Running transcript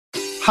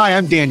Hi,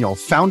 I'm Daniel,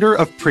 founder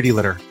of Pretty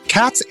Litter.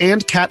 Cats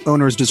and cat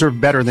owners deserve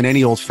better than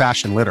any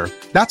old-fashioned litter.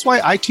 That's why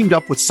I teamed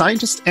up with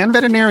scientists and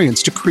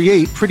veterinarians to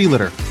create Pretty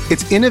Litter.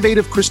 Its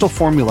innovative crystal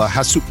formula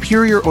has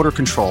superior odor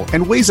control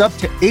and weighs up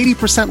to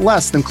 80%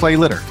 less than clay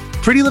litter.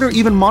 Pretty Litter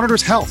even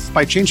monitors health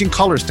by changing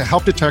colors to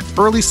help detect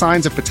early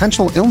signs of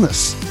potential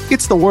illness.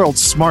 It's the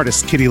world's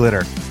smartest kitty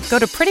litter. Go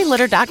to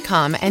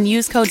prettylitter.com and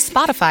use code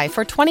SPOTIFY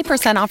for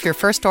 20% off your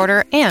first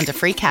order and a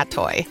free cat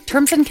toy.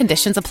 Terms and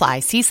conditions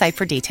apply. See site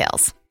for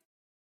details.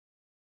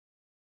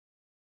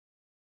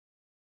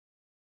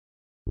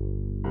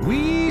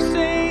 We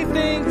say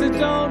things that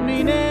don't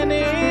mean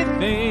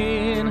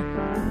anything,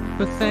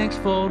 but thanks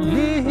for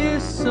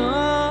listening.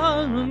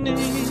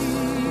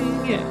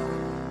 Yeah.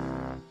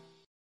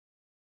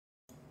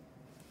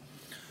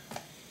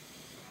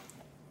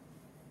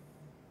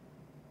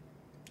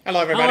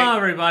 Hello, everybody. Hello,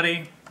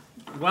 everybody.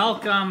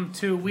 Welcome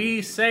to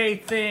We Say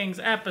Things,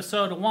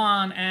 episode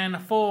 1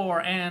 and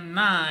 4 and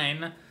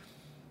 9.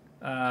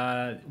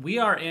 We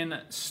are in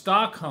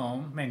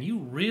Stockholm. Man, you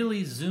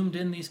really zoomed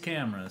in these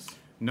cameras.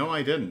 No,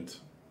 I didn't.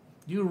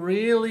 You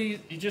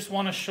just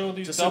want to show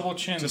these double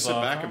chins Just off,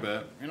 sit back huh? a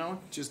bit. You know,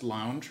 just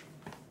lounge.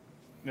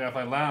 Yeah, if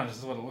I lounge, this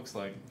is what it looks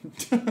like.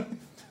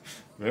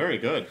 Very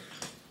good.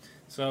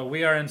 So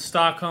we are in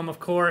Stockholm, of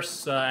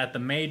course, at the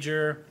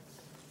Major.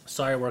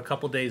 Sorry we're a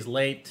couple days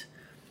late.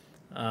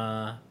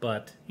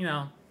 But, you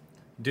know,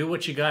 do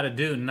what you gotta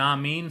do. Nah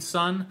mean,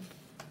 son.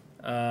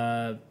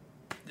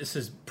 This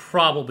is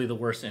probably the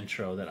worst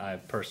intro that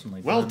I've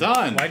personally done. Well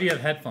done. Why do you have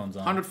headphones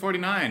on?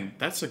 149.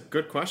 That's a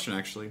good question,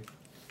 actually.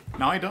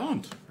 No, I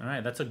don't. All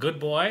right, that's a good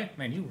boy.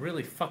 Man, you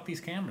really fucked these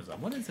cameras up.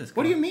 What is this?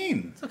 What do you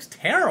mean? This looks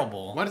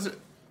terrible. What is it?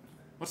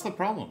 What's the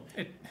problem?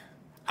 It,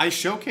 I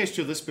showcased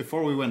you this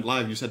before we went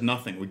live. You said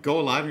nothing. We go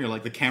live and you're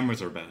like, the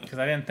cameras are bad. because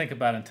I didn't think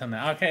about it until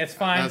now. Okay, it's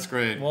fine. That's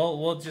great.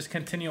 We'll just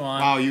continue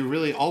on. Wow, you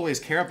really always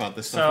care about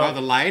this stuff. So- Wow,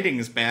 the lighting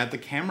is bad. The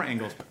camera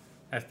angle's bad.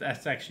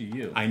 That's actually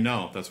you. I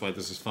know. That's why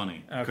this is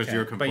funny. Because Okay.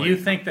 you're But complaining. you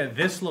think that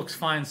this looks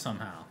fine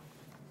somehow.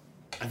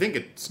 I think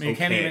it's You okay.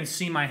 can't even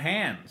see my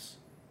hands.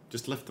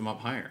 Just lift them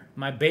up higher.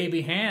 My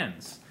baby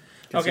hands.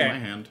 You can see Okay. my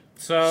hand.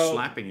 So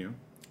Slapping you.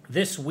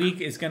 this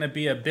week is going to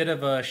be a bit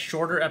of a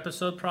shorter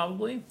episode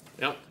probably.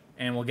 Yep.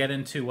 And we'll get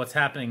into what's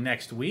happening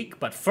next week.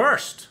 But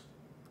first,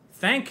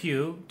 thank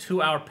you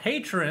to our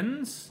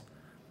patrons.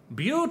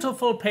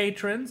 Beautiful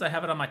patrons. I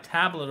have it on my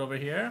tablet over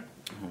here.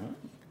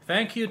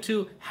 Thank you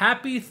to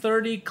Happy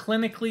 30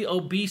 Clinically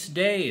Obese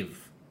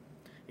Dave.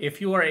 If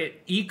you are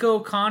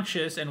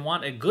eco-conscious and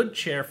want a good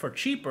chair for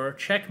cheaper,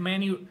 check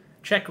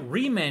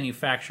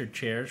remanufactured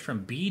chairs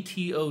from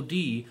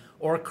BTOD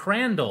or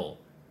Crandall.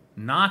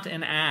 Not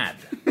an ad.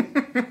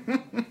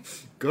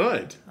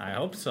 Good. I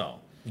hope so.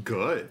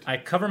 Good. I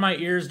cover my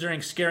ears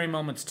during scary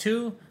moments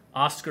too.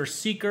 Oscar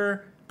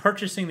Seeker,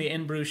 purchasing the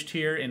In Bruges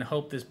tier in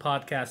hope this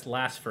podcast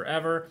lasts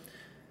forever.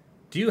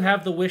 Do you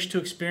have the wish to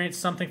experience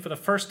something for the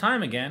first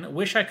time again?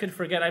 Wish I could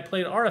forget I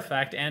played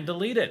Artifact and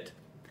delete it.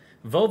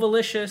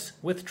 Vovalicious,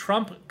 with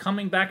Trump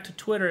coming back to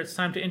Twitter, it's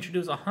time to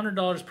introduce a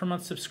 $100 per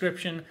month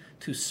subscription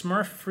to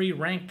Smurf-free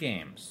rank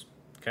games.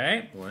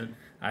 Okay? What?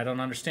 I don't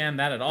understand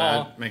that at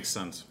all. That makes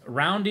sense.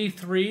 Roundy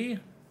 3.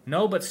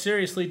 No, but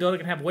seriously, Dota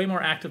can have way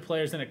more active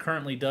players than it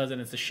currently does, and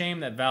it's a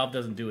shame that Valve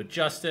doesn't do it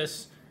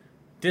justice.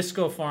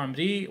 Disco Farm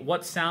D.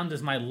 What sound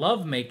does my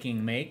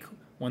lovemaking make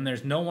when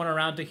there's no one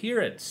around to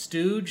hear it?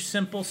 Stooge,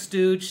 simple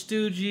stooge,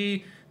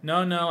 stoogey.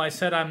 No, I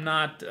said I'm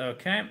not.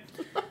 Okay.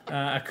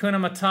 Akuna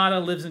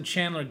Matata lives in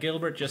Chandler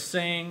Gilbert, just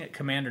saying.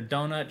 Commander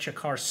Donut,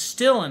 Chakar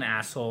still an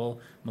asshole.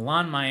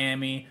 Milan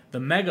Miami, the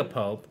Mega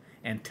Pope,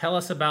 and tell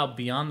us about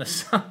Beyond the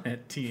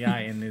Summit TI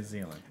in New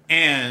Zealand.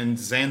 And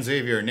Zan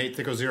Xavier, Nate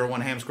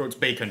Thicko01, Hamscroats,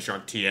 Bacon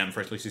Shark TM,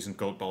 Freshly Seasoned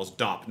Goat Balls,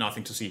 Dop,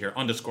 Nothing to See Here,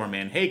 _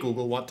 man, Hey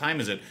Google, what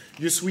time is it?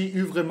 You sweet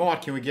oeuvre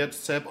mort, can we get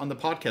Seb on the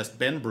podcast?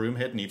 Ben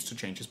Broomhead needs to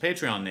change his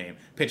Patreon name.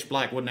 Pitch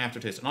Black, Wooden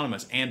Aftertaste,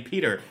 Anonymous, and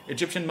Peter.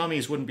 Egyptian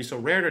mummies wouldn't be so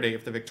rare today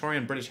if the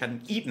Victorian British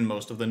hadn't eaten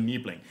most of the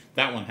Niebling.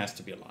 That one has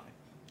to be a lie.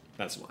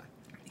 That's a lie.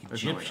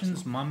 There's no way that's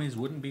Egyptians' mummies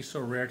wouldn't be so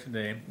rare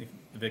today if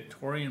the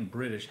Victorian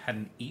British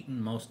hadn't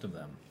eaten most of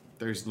them.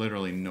 There's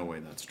literally no way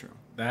that's true.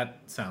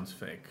 That sounds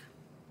fake.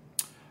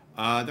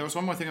 There was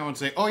one more thing I want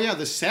to say. Oh, yeah,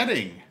 the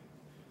setting.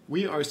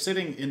 We are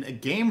sitting in a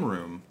game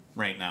room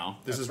right now.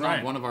 This That's is not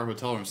right. one of our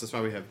hotel rooms. That's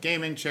why we have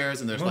gaming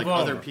chairs, and there's Move like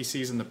other over.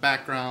 PCs in the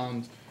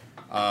background.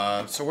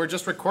 So we're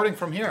just recording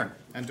from here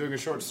and doing a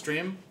short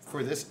stream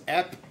for this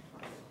app.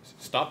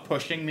 Stop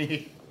pushing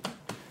me.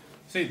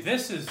 See,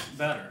 this is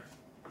better.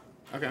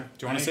 Okay. Do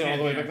you want I to sit all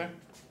the way can't back there?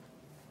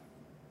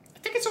 I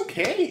think it's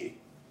okay.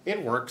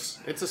 It works.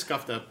 It's a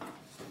scuffed up.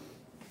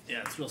 Yeah,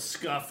 it's real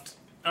scuffed.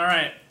 All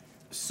right,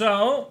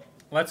 so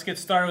let's get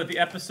started with the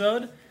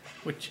episode,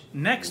 which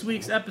next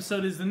week's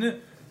episode is the new...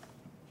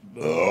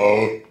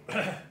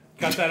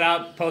 Cut that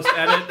out,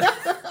 post-edit.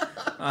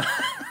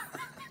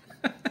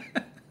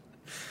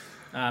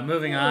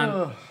 Moving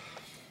on.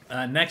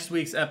 Next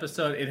week's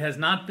episode, it has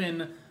not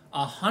been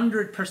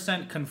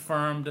 100%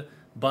 confirmed,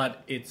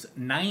 but it's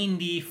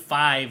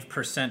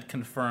 95%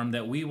 confirmed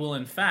that we will,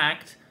 in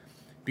fact,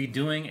 be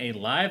doing a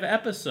live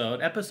episode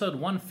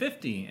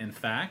 150, in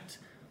fact,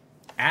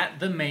 at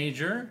the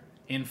Major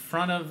in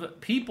front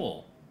of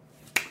people.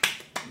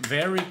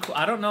 Very cool.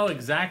 I don't know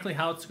exactly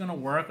how it's going to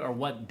work or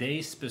what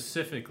day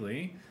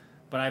specifically,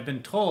 but I've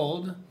been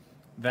told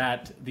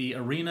that the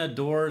arena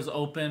doors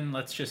open,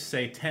 let's just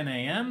say 10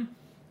 a.m.,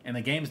 and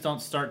the games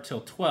don't start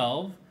till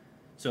 12.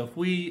 So if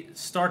we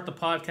start the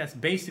podcast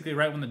basically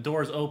right when the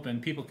doors open,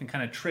 people can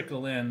kind of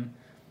trickle in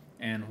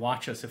and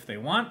watch us if they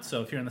want.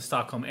 So if you're in the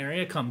Stockholm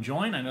area, come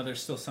join. I know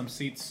there's still some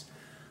seats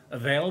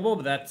available,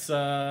 but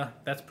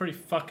that's pretty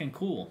fucking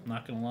cool,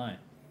 not going to lie.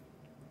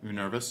 You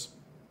nervous?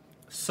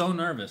 So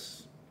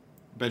nervous.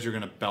 Bet you're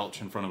gonna belch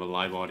in front of a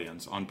live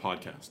audience on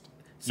podcast.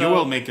 So,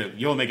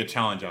 you'll make a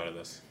challenge out of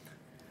this.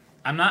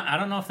 I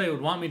don't know if they would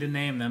want me to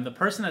name them. The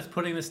person that's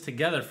putting this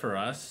together for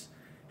us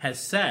has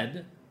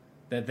said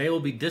that they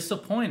will be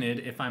disappointed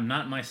if I'm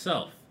not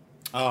myself.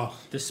 Oh.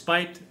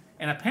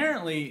 And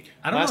apparently,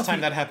 I don't know. Last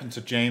time that happened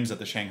to James at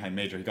the Shanghai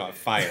Major, he got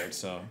fired,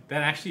 so.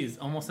 That actually is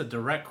almost a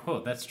direct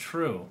quote. That's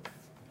true.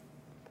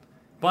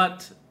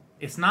 But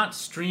it's not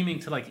streaming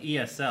to like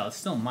ESL. It's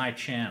still my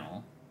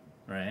channel,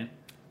 right?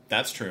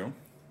 That's true.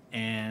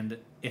 And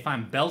if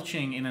I'm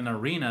belching in an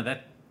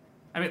arena,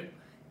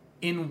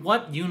 in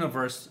what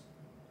universe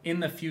in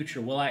the future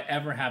will I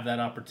ever have that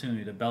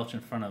opportunity to belch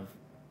in front of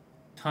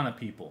a ton of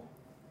people?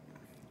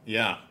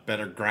 Yeah,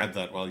 better grab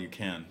that while you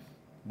can.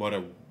 What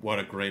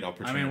a great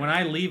opportunity. I mean, when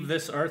I leave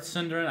this earth,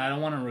 Synderen, I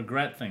don't want to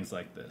regret things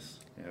like this.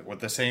 Yeah, with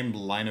the same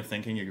line of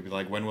thinking, you could be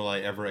like, when will I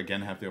ever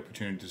again have the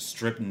opportunity to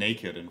strip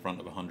naked in front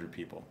of 100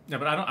 people? Yeah,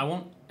 but I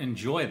won't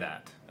enjoy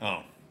that.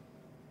 Oh.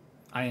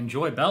 I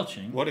enjoy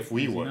belching. What if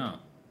we would? You know.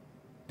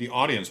 The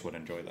audience would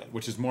enjoy that,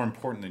 which is more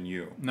important than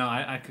you. No,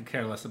 I could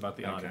care less about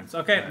the audience.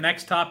 Okay, right.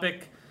 Next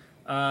topic.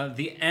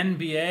 The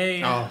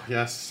NBA. Oh,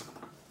 yes.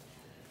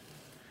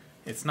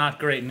 It's not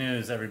great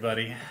news,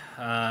 everybody.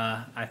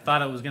 I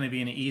thought it was going to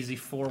be an easy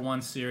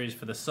 4-1 series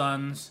for the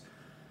Suns.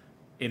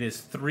 It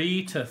is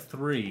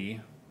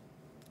 3-3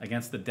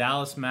 against the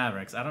Dallas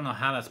Mavericks. I don't know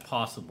how that's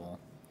possible.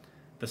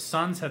 The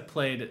Suns have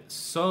played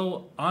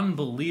so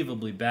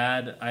unbelievably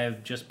bad. I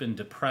have just been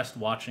depressed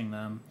watching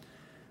them.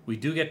 We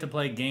do get to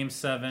play Game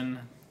 7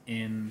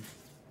 in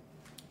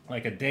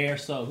like a day or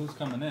so. Who's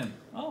coming in?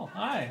 Oh,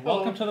 hi. Hello.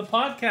 Welcome to the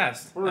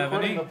podcast, We're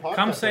recording Ebony. the podcast,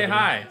 Come say Ebony.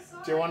 hi.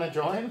 Do you want to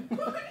join?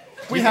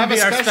 We have a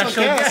special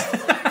guest.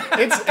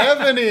 It's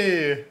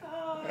Ebony.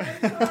 Oh,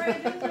 I'm sorry, I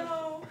didn't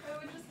know.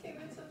 I just came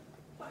into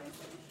find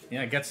some.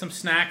 Yeah, get some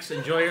snacks.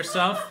 Enjoy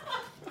yourself.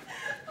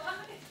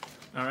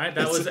 All right,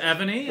 that was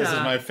Ebony. This is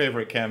my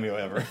favorite cameo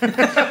ever.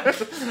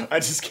 I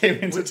just came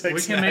in to take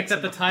We can make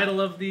that the title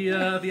of the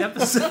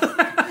episode.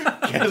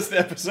 Guest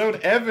episode,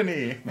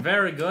 Ebony.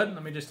 Very good.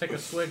 Let me just take a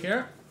swig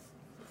here.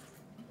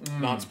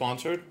 Not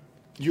sponsored?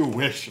 You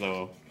wish,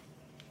 though.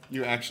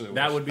 You actually wish.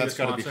 That would be That's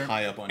the got to sponsor. be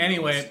high up on your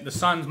Anyway, list. the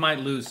Suns might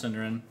lose,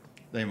 Synderen.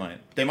 They might.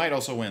 They might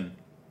also win.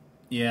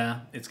 Yeah,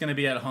 it's going to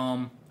be at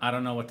home. I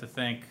don't know what to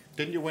think.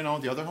 Didn't you win all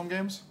the other home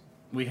games?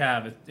 We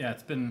have.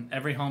 It's been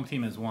every home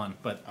team has won,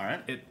 but All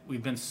right.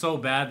 We've been so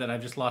bad that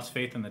I've just lost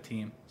faith in the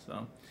team.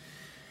 So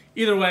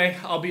either way,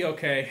 I'll be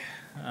okay.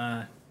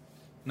 No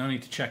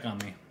need to check on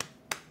me.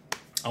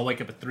 I'll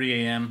wake up at 3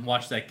 a.m.,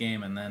 watch that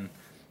game, and then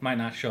might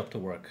not show up to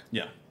work.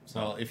 Yeah.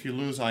 Well, if you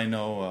lose, I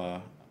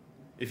know.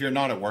 If you're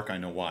not at work, I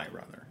know why,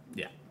 rather.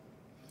 Yeah.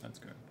 That's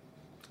good.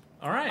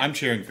 All right. I'm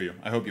cheering for you.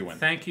 I hope you win.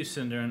 Thank you,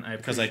 Synderen.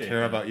 Because I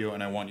care about you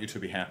and I want you to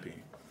be happy.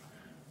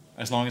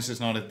 As long as it's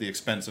not at the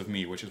expense of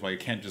me, which is why you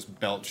can't just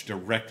belch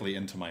directly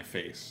into my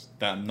face.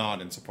 That I'm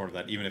not in support of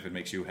that, even if it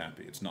makes you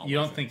happy. It's not. You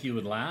worth don't think you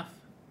would laugh?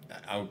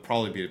 I would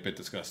probably be a bit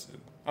disgusted.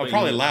 I would But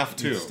probably you- laugh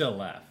too. You'd still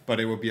laugh. But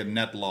it would be a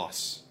net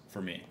loss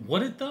for me.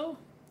 Would it, though?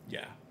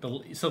 Yeah.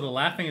 So the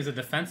laughing is a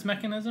defense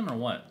mechanism, or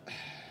what?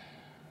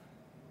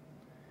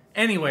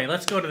 Anyway,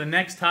 let's go to the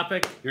next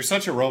topic. You're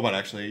such a robot,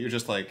 actually. You're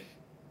just like...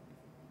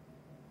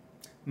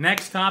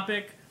 Next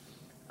topic.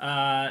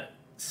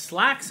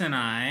 Slacks and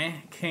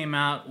I came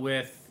out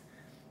with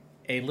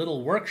a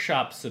little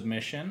workshop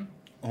submission.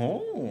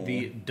 Oh.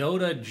 The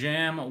Dota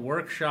Jam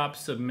workshop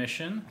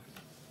submission.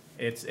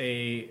 It's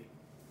a...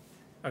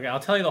 Okay, I'll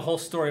tell you the whole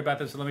story about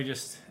this. Let me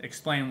just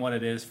explain what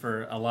it is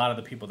for a lot of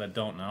the people that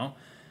don't know.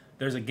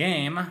 There's a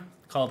game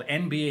called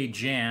NBA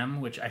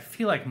Jam, which I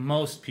feel like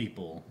most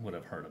people would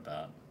have heard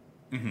about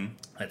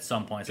at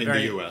some point. It's in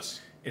the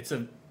U.S. It's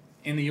in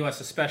the U.S.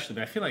 especially,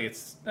 but I feel like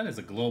that is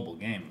a global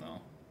game,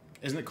 though.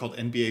 Isn't it called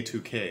NBA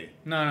 2K?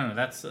 No,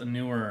 that's a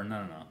newer...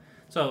 No.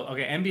 So,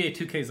 okay, NBA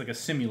 2K is like a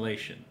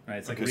simulation, right?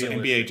 It's like Okay, so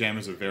realistic. NBA Jam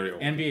is a very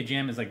old... NBA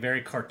Jam is like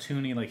very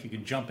cartoony, like you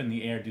can jump in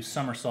the air, do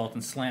somersault,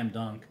 and slam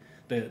dunk.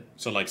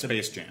 So like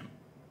Space Jam.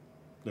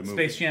 The movie.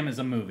 Space Jam is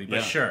a movie, but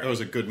Yeah, sure. It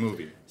was a good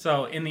movie.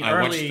 So in the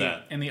I watched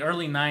that.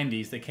 early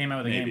 90s, they came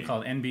out with a Maybe. game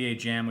called NBA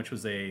Jam, which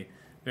was a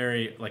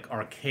very like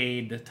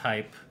arcade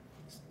type,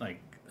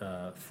 like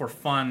for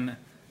fun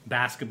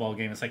basketball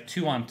game. It's like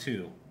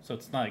 2-on-2, so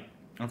it's like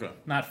Okay.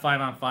 not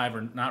 5-on-5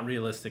 or not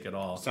realistic at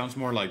all. Sounds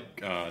more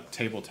like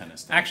table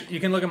tennis. Actually,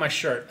 you can look at my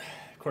shirt.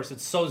 Of course,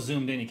 it's so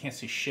zoomed in you can't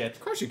see shit. Of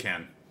course you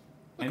can.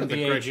 Look at the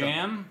NBA great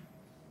Jam.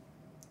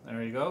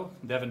 There you go.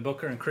 Devin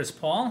Booker and Chris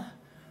Paul.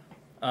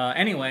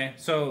 Anyway,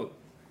 so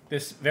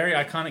this very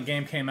iconic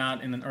game came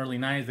out in the early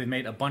 90s. They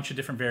made a bunch of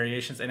different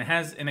variations, and it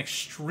has an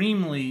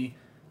extremely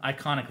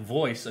iconic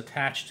voice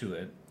attached to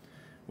it,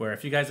 where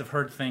if you guys have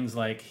heard things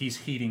like He's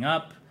Heating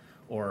Up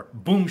or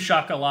Boom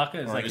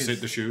Shakalaka. Or like is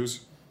it the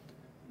shoes?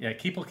 Yeah,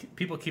 people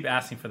keep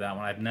asking for that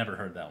one. I've never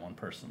heard that one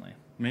personally.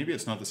 Maybe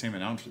it's not the same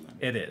announcer then.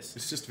 It is.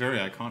 It's just very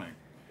iconic.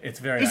 It's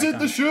very Is iconic. it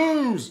the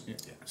shoes? Yeah.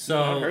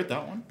 So I heard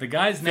that one. The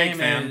guy's Fake name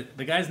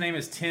fan.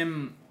 is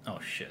Tim. Oh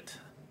shit,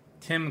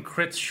 Tim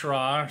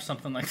Kritzschra or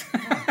something like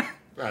that.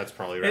 That's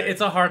probably right.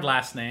 It's a hard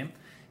last name.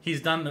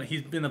 He's been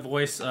the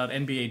voice of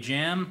NBA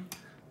Jam,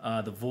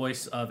 the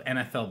voice of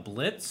NFL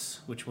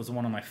Blitz, which was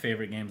one of my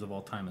favorite games of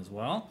all time as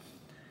well.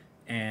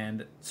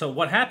 And so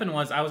what happened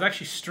was I was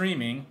actually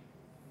streaming,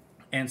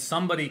 and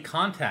somebody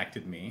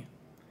contacted me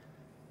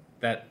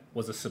that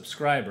was a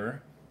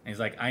subscriber. And he's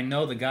like, I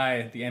know the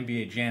guy, the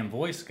NBA Jam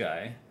voice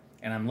guy,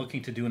 and I'm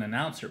looking to do an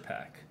announcer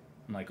pack.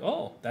 I'm like,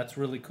 oh, that's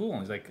really cool.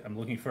 And he's like, I'm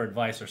looking for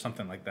advice or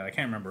something like that. I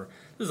can't remember.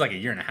 This was like a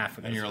year and a half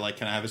ago. And you're like,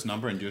 can I have his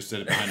number? And you just did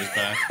it behind his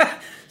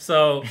back.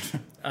 So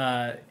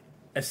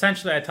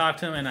essentially I talked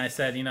to him and I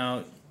said,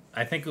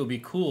 I think it would be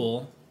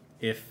cool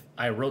if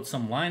I wrote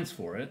some lines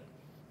for it,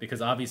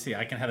 because obviously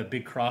I can have a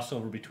big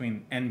crossover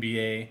between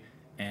NBA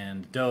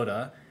and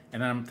Dota.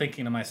 And then I'm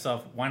thinking to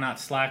myself, why not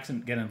Slacks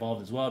and get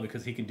involved as well?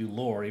 Because he can do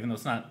lore, even though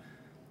it's not,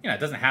 it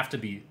doesn't have to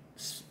be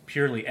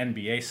purely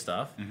NBA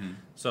stuff. Mm-hmm.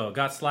 So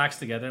got Slacks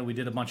together. We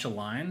did a bunch of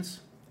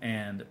lines,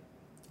 and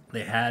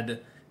they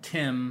had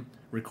Tim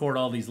record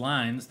all these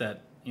lines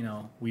that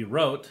we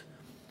wrote,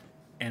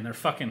 and they're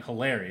fucking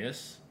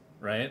hilarious,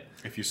 right?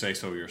 If you say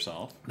so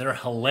yourself. They're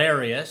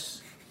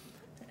hilarious,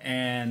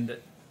 and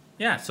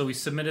yeah. So we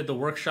submitted the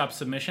workshop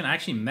submission. I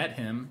actually met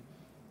him.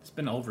 It's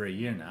been over a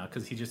year now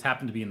because he just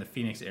happened to be in the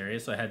Phoenix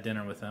area, so I had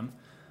dinner with him.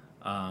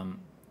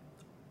 I'm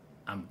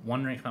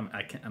wondering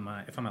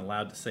if I'm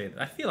allowed to say that.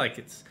 I feel like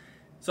it's.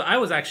 So I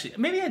was actually,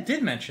 maybe I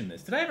did mention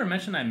this. Did I ever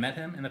mention I met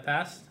him in the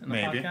past in the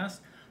podcast?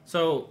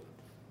 So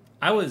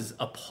I was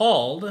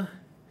appalled.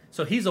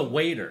 So he's a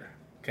waiter,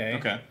 okay?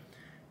 Okay.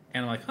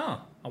 And I'm like,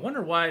 I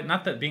wonder why.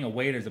 Not that being a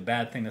waiter is a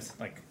bad thing. That's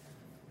like,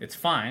 it's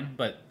fine,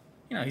 but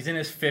he's in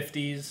his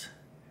 50s.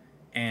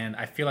 And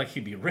I feel like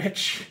he'd be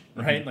rich,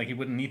 right? Mm-hmm. Like he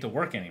wouldn't need to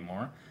work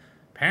anymore.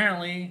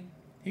 Apparently,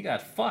 he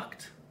got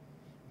fucked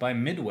by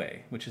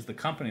Midway, which is the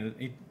company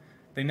that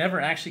they never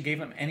actually gave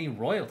him any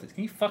royalties.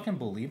 Can you fucking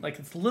believe? Like,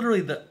 it's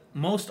literally the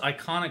most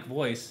iconic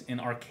voice in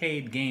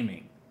arcade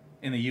gaming,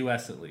 in the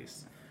U.S. at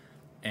least.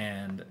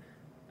 And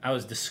I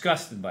was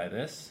disgusted by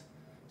this.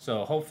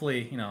 So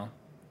hopefully,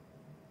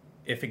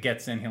 if it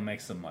gets in, he'll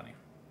make some money.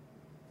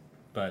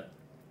 But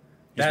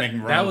He's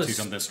making royalties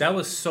on this one. That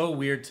was so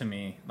weird to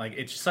me. Like,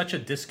 it's such a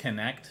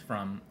disconnect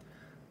from,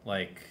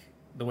 like,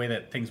 the way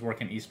that things work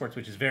in esports,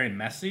 which is very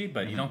messy,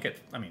 but you don't get,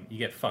 you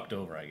get fucked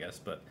over, I guess.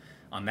 But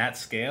on that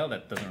scale,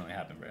 that doesn't really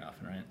happen very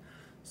often, right?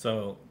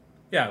 So,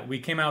 yeah, we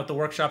came out with the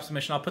workshop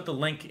submission. I'll put the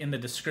link in the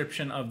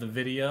description of the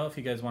video if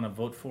you guys want to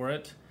vote for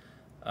it.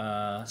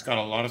 It's got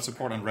a lot of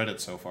support on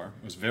Reddit so far.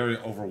 It was very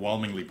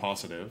overwhelmingly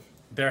positive.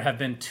 There have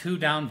been 2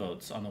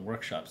 downvotes on the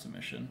workshop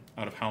submission.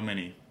 Out of how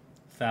many?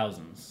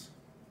 Thousands.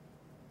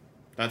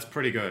 That's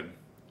pretty good.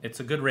 It's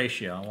a good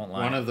ratio, I won't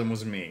lie. One of them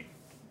was me.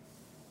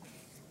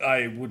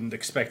 I wouldn't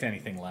expect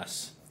anything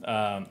less.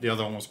 The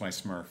other one was my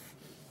Smurf.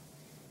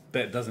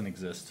 That doesn't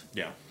exist.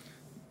 Yeah.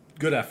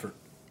 Good effort.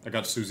 I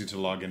got Susie to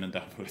log in and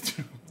download it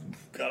too.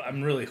 God,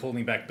 I'm really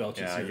holding back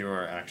belches Yeah, here. you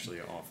are actually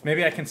awful.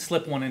 Maybe I can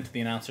slip one into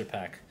the announcer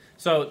pack.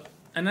 So,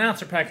 an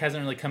announcer pack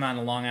hasn't really come out in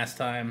a long-ass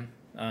time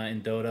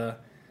in Dota.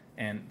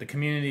 And the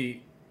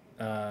community...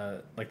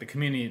 the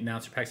community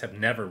announcer packs have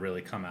never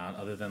really come out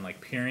other than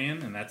like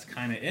Pyrion, and that's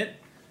kind of it.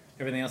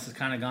 Everything else has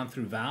kind of gone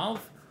through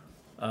Valve.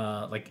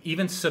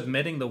 Even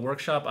submitting the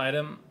workshop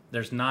item,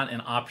 there's not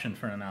an option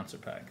for an announcer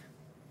pack.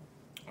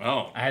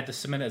 Oh. I had to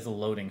submit it as a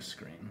loading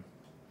screen.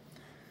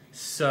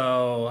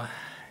 So,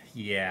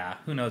 yeah,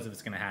 who knows if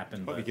it's going to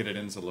happen. Probably get it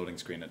in as a loading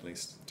screen at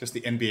least. Just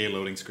the NBA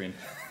loading screen.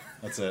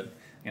 That's it.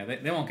 Yeah,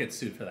 they won't get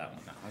sued for that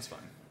one. No, that's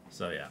fine.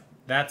 So, yeah,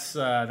 that's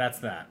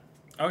that.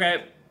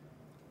 Okay.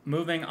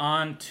 Moving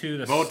on to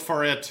the Vote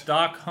for it.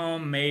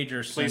 Stockholm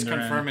Major. Please Synderin.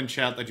 confirm in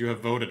chat that you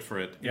have voted for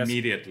it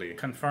immediately.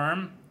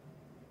 Confirm.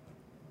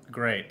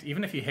 Great.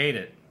 Even if you hate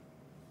it,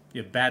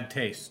 you have bad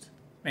taste.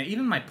 Man,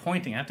 even my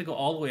pointing, I have to go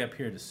all the way up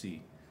here to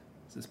see.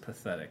 This is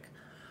pathetic.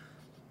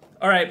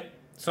 All right,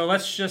 so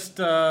let's just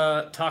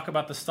talk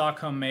about the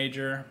Stockholm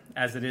Major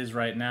as it is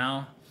right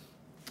now.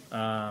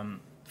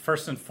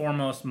 First and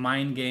foremost,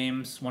 Mind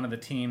Games, one of the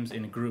teams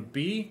in Group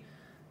B.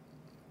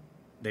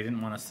 They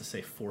didn't want us to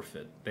say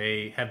forfeit.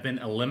 They have been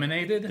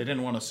eliminated. They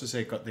didn't want us to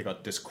say they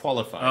got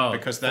disqualified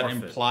because that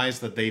forfeit. implies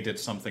that they did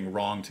something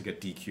wrong to get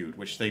DQ'd,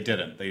 which they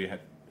didn't. They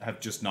have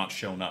just not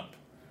shown up.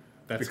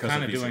 That's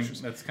kind of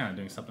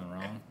doing something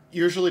wrong.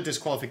 Usually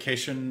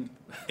disqualification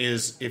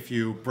is if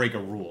you break a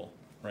rule,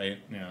 right?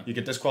 Yeah. You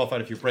get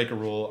disqualified if you break a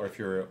rule or if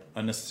you're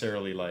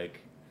unnecessarily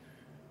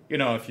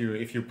if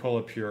you pull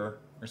a pure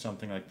or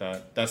something like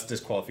that. That's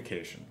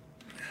disqualification.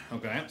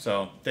 Okay.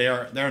 So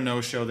they're a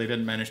no-show. They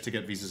didn't manage to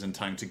get visas in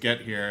time to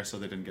get here, so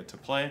they didn't get to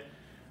play.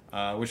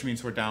 Which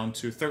means we're down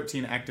to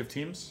 13 active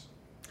teams.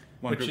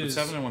 One group with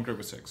 7 and one group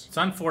with 6. It's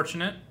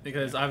unfortunate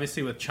because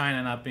obviously with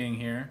China not being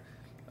here,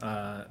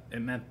 it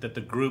meant that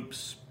the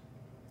groups,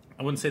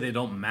 I wouldn't say they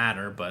don't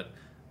matter, but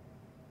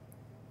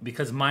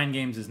because Mind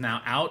Games is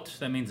now out,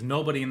 that means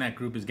nobody in that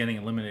group is getting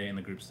eliminated in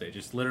the group stage.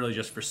 It's literally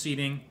just for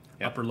seeding,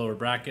 upper, lower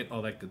bracket,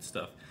 all that good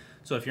stuff.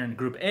 So if you're in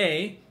Group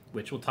A,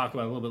 which we'll talk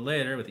about a little bit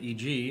later with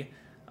EG,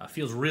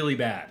 feels really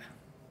bad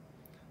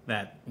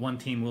that one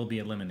team will be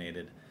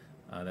eliminated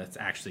that's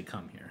actually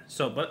come here.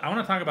 So, but I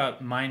want to talk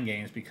about Mind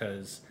Games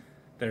because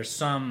there's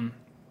some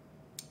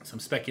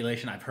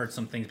speculation. I've heard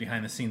some things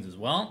behind the scenes as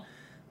well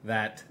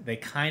that they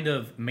kind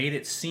of made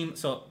it seem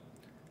so.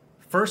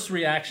 First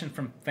reaction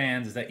from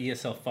fans is that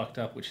ESL fucked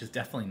up, which is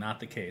definitely not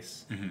the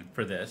case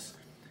for this.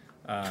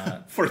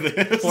 For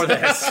this? For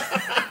this.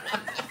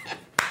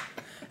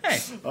 Hey,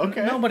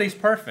 okay. Nobody's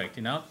perfect,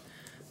 you know?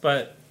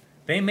 But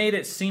they made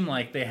it seem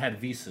like they had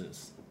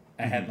visas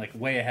ahead, like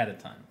way ahead of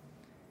time.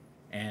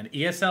 And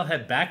ESL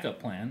had backup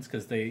plans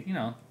because they, you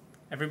know,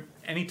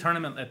 any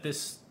tournament at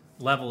this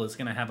level is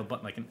going to have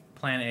like a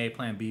plan A,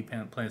 plan B,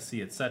 plan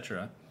C,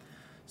 etc.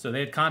 So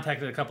they had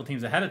contacted a couple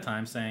teams ahead of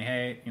time saying,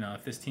 hey, you know,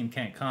 if this team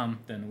can't come,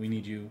 then we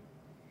need you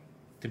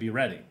to be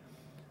ready.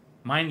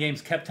 Mind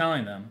Games kept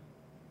telling them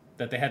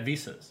that they had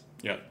visas.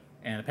 Yeah.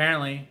 And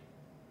apparently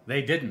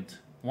they didn't.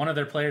 One of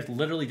their players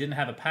literally didn't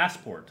have a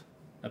passport.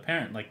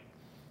 Apparently. Like,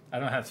 I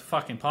don't know how it's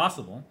fucking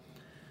possible.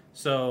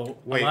 So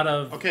Wait, a lot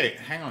of... Okay,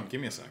 hang on. Give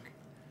me a sec.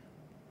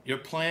 You're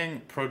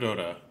playing Pro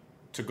Dota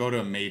to go to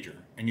a major,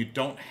 and you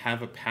don't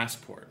have a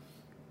passport.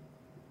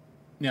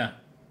 Yeah.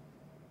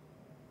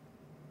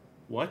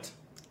 What?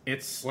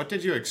 It's... What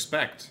did you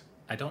expect?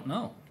 I don't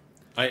know.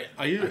 I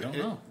don't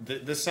know.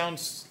 This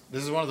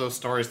is one of those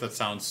stories that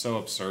sounds so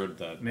absurd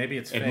that Maybe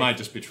it's it fake. might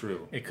just be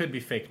true. It could be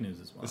fake news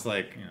as well. It's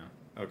like, you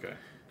know. okay.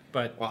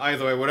 But Well,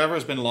 either way, whatever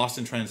has been lost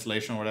in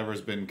translation, or whatever has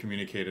been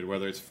communicated,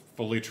 whether it's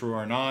fully true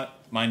or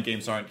not, Mind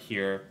Games aren't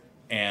here,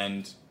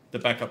 and the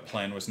backup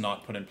plan was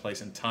not put in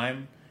place in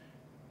time,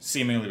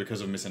 seemingly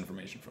because of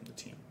misinformation from the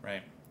team,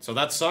 right? So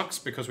that sucks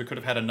because we could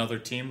have had another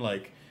team,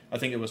 like, I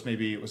think it was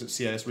it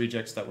CIS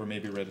Rejects that were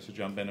maybe ready to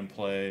jump in and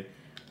play,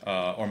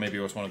 or maybe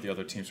it was one of the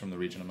other teams from the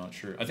region, I'm not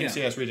sure. I think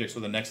CIS Rejects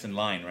were the next in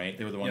line, right?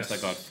 They were the ones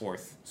that got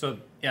 4th. So,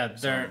 yeah,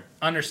 they're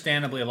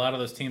understandably, a lot of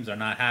those teams are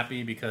not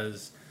happy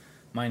because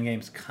Mind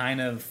Games kind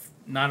of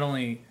not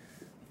only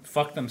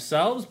fucked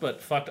themselves,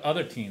 but fucked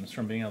other teams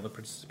from being able to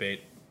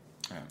participate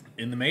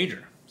in the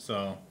major.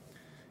 So,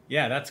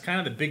 yeah, that's kind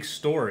of the big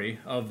story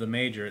of the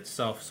major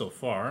itself so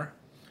far.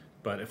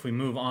 But if we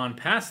move on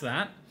past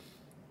that,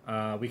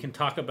 we can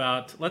talk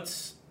about, do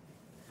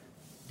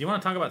you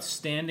want to talk about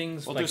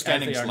standings? We'll like do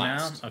standings as they are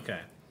last. now? Okay.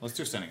 Let's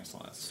do standings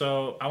last.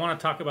 So I want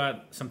to talk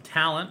about some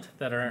talent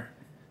that are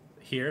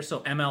here.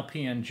 So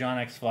MLP and John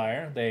X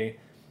Flyer,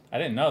 I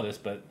didn't know this,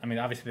 but I mean,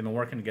 obviously they've been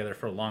working together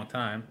for a long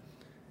time.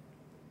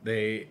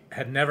 They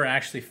had never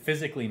actually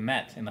physically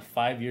met in the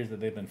 5 years that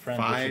they've been friends.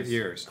 5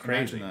 years.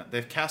 Crazy. Imagine that.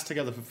 They've cast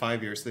together for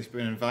 5 years. They've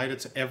been invited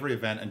to every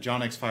event, and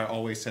John X Fire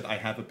always said, I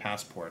have a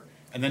passport.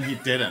 And then he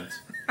didn't.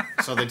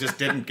 So they just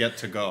didn't get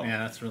to go. Yeah,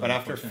 that's really But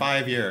after unfortunate.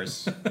 5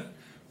 years,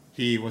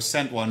 he was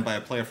sent one by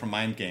a player from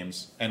Mind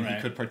Games, and Right.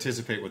 he could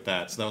participate with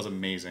that. So that was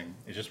amazing.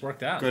 It just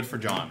worked out. Good for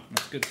John.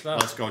 That's good stuff.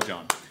 Let's go,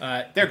 John.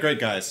 Uh, They're great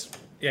guys.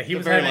 Yeah, he They're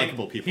was very having,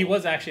 likable people. He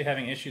was actually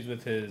having issues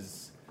with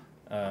his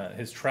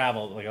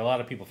travel, like a lot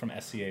of people from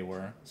SCA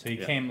were. So he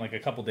came like a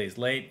couple days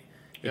late.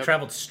 He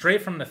traveled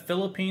straight from the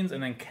Philippines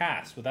and then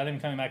cast without even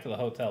coming back to the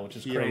hotel, which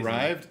is He crazy.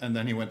 arrived, and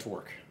then he went to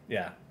work.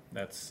 Yeah,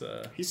 that's.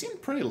 He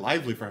seemed pretty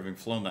lively for having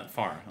flown that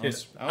far. I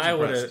was I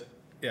impressed.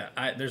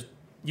 would.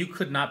 You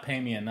could not pay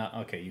me enough.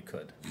 Okay, you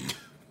could.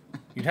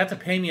 You'd have to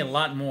pay me a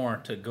lot more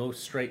to go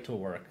straight to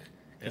work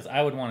because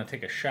I would want to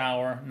take a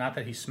shower. Not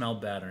that he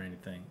smelled bad or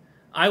anything.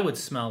 I would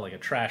smell like a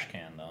trash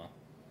can though.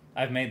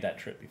 I've made that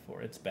trip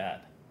before. It's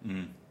bad.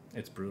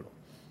 It's brutal.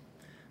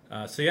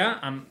 So yeah,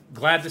 I'm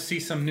glad to see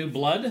some new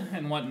blood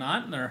and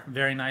whatnot. They're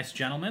very nice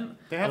gentlemen.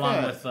 They have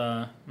along a-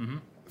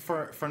 with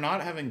For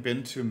not having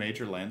been to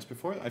major lands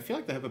before, I feel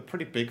like they have a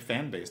pretty big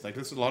fan base. Like,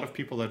 there's a lot of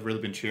people that have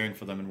really been cheering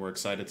for them and were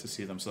excited to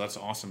see them. So that's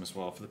awesome as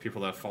well for the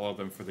people that follow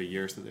them for the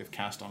years that they've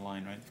cast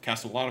online, right? They've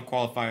cast a lot of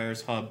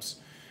qualifiers, hubs.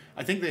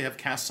 I think they have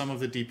cast some of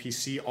the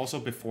DPC also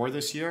before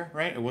this year,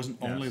 right? It wasn't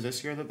only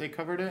this year that they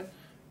covered it.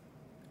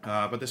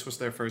 But this was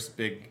their first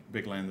big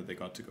land that they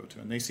got to go to.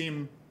 And they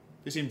seem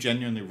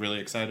genuinely really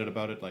excited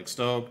about it, like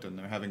stoked, and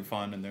they're having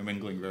fun, and they're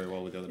mingling very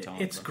well with the other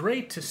talent. it's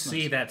great to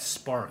see that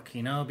spark,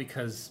 you know,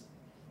 because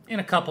in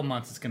a couple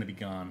months it's going to be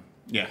gone.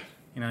 Yeah.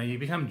 You know, you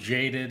become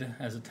jaded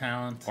as a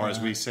talent. Or as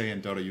we say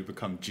in Dota, you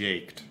become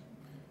jaked.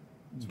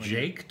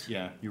 Jaked?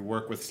 Yeah, you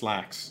work with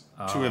slacks.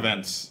 2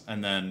 events,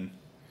 and then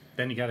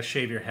Then you got to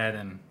shave your head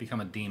and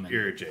become a demon.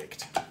 you're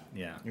jaked.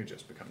 Yeah, You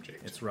just become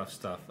jaked. it's rough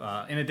stuff.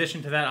 In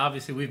addition to that,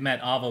 obviously we've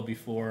met Avo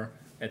before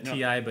at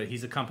TI, but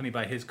he's accompanied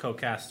by his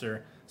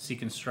co-caster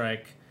Seek and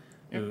Strike,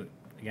 who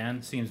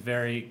again seems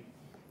very,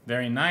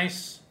 very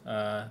nice.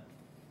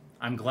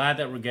 I'm glad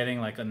that we're getting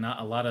like a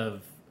lot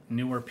of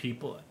newer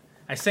people.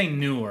 I say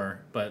newer,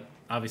 but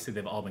obviously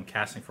they've all been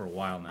casting for a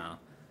while now.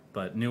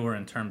 But newer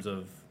in terms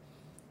of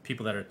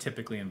people that are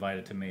typically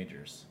invited to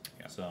majors.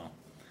 Yeah. So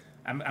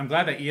I'm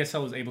glad that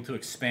ESL was able to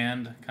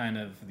expand kind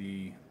of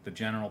the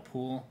general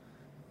pool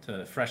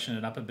to freshen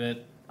it up a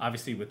bit.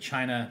 Obviously with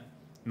China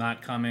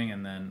not coming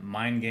and then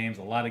Mind Games,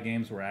 a lot of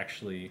games were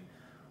actually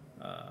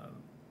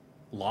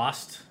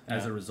lost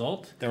as a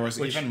result. There was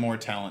even more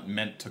talent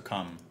meant to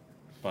come,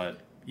 but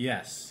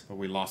yes,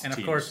 we lost and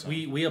teams, of course so.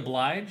 we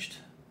obliged.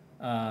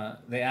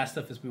 They asked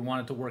us if we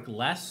wanted to work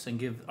less and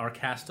give our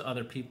cast to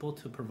other people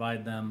to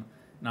provide them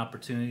an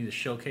opportunity to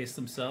showcase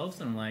themselves.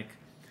 And I'm like,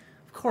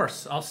 of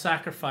course, I'll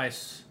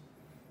sacrifice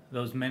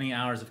those many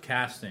hours of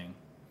casting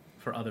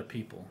for other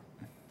people.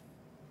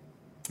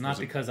 Not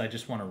because I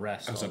just want to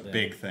rest all day. It was a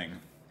big thing.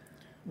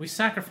 We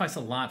sacrifice a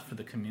lot for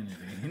the community.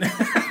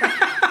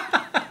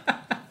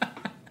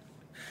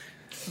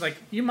 Like,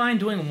 you mind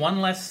doing one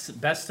less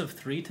best of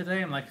 3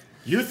 today? I'm like,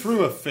 You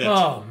threw a fit.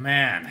 oh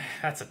man,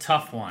 that's a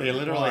tough one. They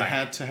literally Boy.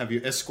 had to have you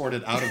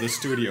escorted out of the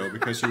studio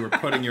because you were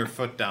putting your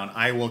foot down.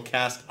 I will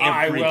cast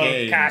I every will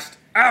game. cast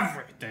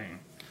everything.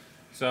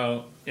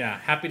 So, yeah,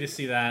 happy to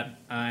see that.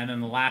 And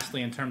then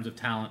lastly, in terms of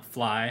talent,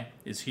 Fly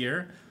is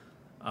here.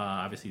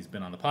 Obviously, he's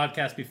been on the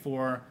podcast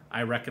before.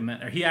 I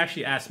recommend, or he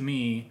actually asked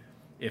me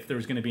if there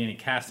was going to be any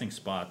casting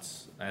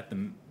spots at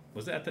the,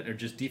 was it at the, or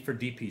just for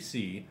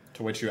DPC.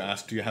 To which you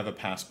asked, do you have a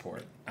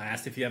passport? I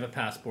asked if you have a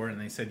passport, and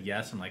they said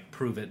yes. I'm like,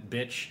 prove it,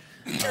 bitch.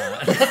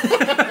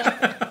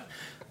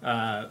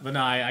 But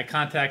no, I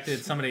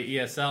contacted somebody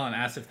at ESL and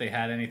asked if they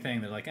had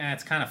anything. They're like,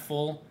 it's kind of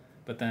full.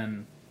 But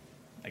then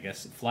I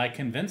guess Fly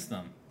convinced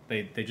them.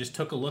 They just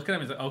took a look at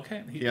him and said,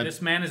 okay,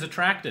 this man is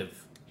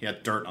attractive. He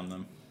had dirt on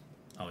them.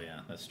 Oh,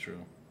 yeah, that's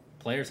true.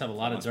 Players have a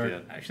lot of must be dirt.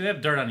 it. Actually, they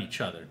have dirt on each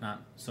other,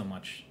 not so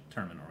much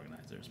tournament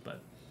organizers.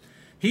 But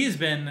he's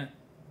been,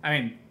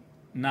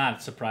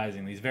 not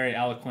surprisingly, he's very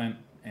eloquent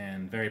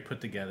and very put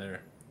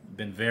together.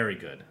 Been very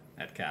good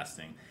at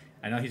casting.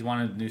 I know he's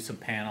wanted to do some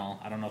panel.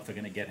 I don't know if they're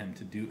going to get him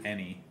to do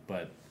any,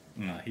 but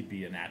he'd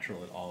be a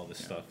natural at all of this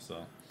stuff.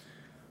 So,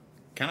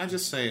 Can I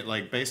just say,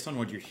 like, based on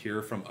what you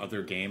hear from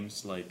other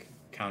games, like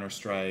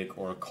Counter-Strike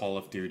or Call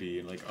of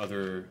Duty, like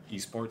other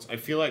esports, I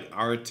feel like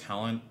our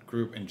talent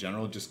group in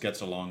general just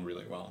gets along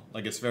really well.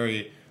 Like, it's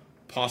very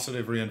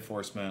positive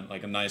reinforcement,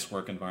 like a nice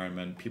work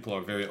environment. People are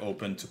very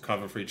open to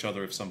cover for each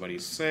other if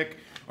somebody's sick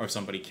or if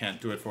somebody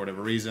can't do it for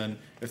whatever reason.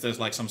 If there's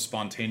like some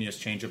spontaneous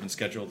change up in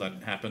schedule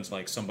that happens,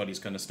 like somebody's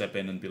going to step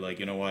in and be like,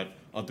 you know what,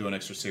 I'll do an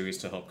extra series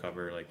to help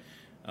cover. Like,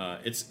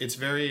 it's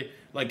very,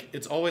 like,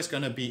 it's always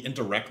going to be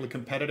indirectly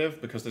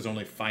competitive because there's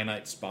only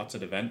finite spots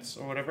at events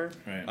or whatever.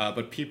 Right.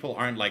 But people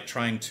aren't like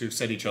trying to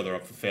set each other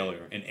up for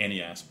failure in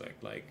any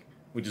aspect. Like,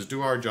 we just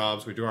do our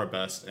jobs, we do our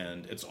best,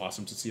 and it's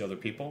awesome to see other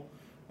people.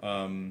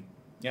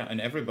 Yeah,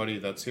 and everybody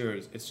that's here,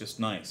 it's just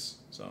nice.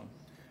 So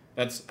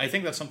I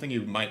think that's something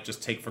you might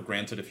just take for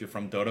granted if you're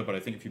from Dota, but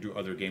I think if you do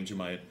other games, you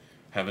might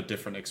have a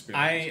different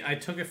experience. I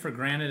took it for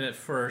granted at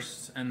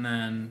first, and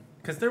then,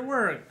 because there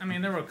were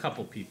a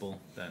couple people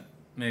that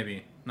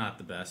maybe not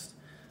the best,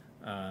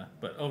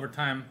 but over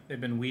time they've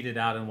been weeded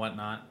out and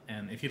whatnot.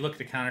 And if you look at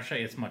the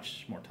Counter-Strike, it's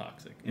much more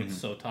toxic. It's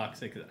so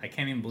toxic. I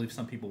can't even believe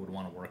some people would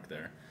want to work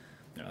there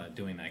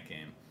doing that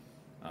game.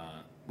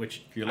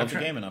 Which If you love the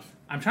game enough.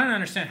 I'm trying to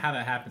understand how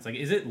that happens. Like,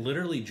 is it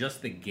literally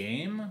just the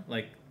game?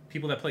 Like,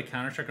 people that play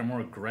Counter-Strike are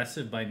more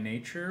aggressive by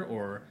nature,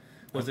 or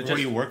was it What, just...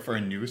 do you work for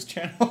a news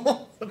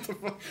channel? What the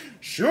fuck?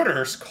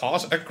 Shooters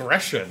cause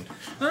aggression.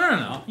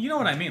 No. You know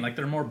what I mean. Like,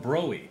 they're more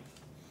bro-y.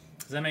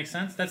 Does that make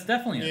sense? That's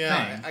definitely a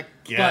thing. I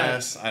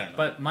guess. I don't know.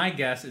 But my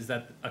guess is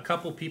that a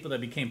couple people that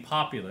became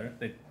popular,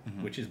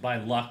 which is by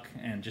luck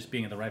and just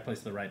being at the right place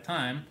at the right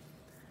time,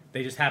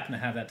 they just happen to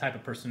have that type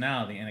of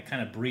personality, and it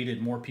kind of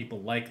breeded more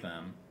people like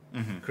them,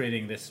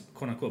 creating this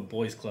quote-unquote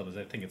boys club, as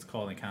I think it's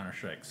called in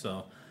Counter-Strike.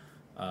 So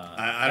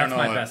I don't that's know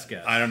my what, best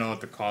guess. I don't know what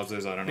the cause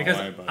is. I don't Because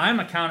know why. But I'm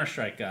a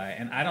Counter-Strike guy,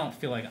 and I don't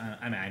feel like...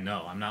 I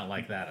know I'm not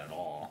like that at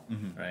all,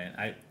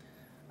 right?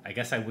 I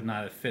guess I would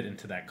not have fit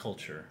into that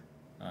culture.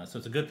 So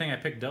it's a good thing I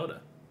picked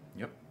Dota.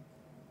 Yep.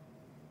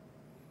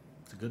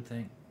 It's a good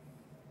thing.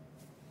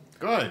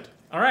 Good.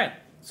 All right,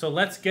 so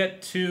let's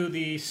get to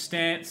the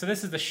stand. So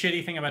this is the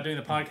shitty thing about doing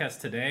the podcast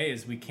today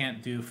is we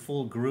can't do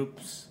full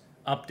groups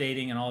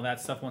updating and all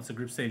that stuff once the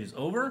group stage is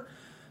over.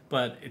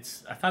 But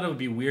I thought it would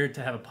be weird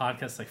to have a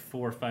podcast like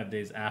 4 or 5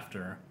 days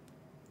after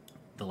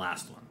the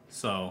last one.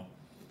 So,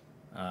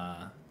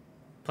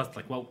 plus,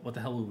 like, what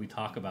the hell would we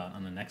talk about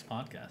on the next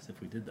podcast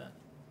if we did that?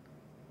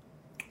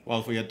 Well,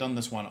 if we had done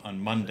this one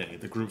on Monday,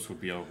 the groups would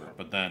be over.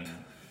 But then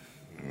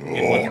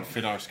it wouldn't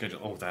fit our schedule.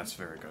 Oh, that's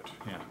very good.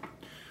 Yeah.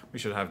 We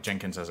should have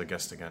Jenkins as a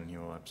guest again. He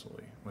will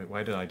absolutely... Wait,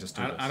 why did I just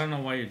do this? I don't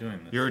know why you're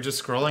doing this. You were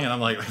just scrolling, and I'm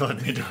like,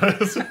 let me do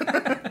this.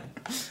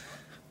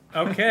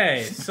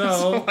 Okay,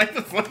 so Why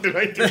the fuck did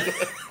I do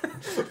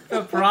that?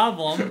 the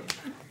problem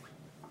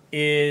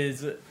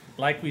is,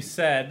 like we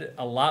said,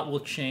 a lot will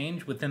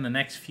change within the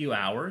next few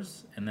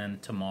hours, and then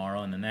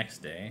tomorrow and the next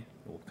day,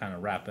 we'll kind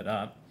of wrap it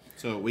up.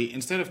 So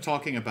instead of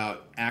talking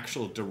about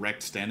actual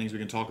direct standings, we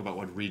can talk about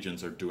what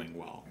regions are doing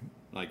well.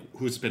 Like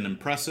who's been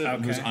impressive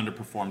and who's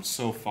underperformed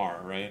so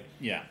far, right?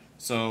 Yeah.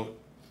 So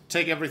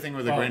take everything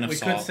with a grain of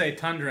salt. We could say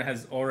Tundra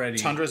has already...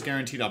 Tundra's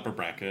guaranteed upper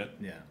bracket.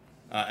 Yeah.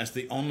 As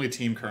the only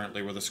team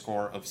currently with a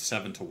score of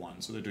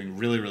 7-1. So they're doing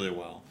really, really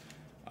well.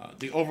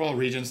 The overall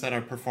regions that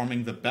are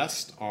performing the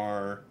best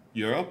are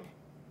Europe,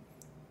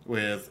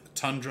 with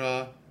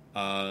Tundra,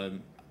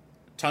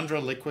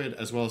 Liquid,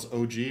 as well as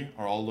OG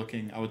are all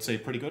looking, I would say,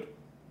 pretty good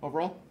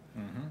overall.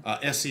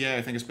 SCA,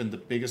 I think, has been the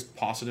biggest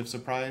positive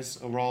surprise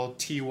overall.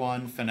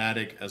 T1,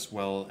 Fnatic, as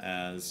well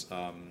as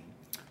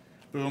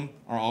Boom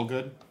are all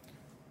good.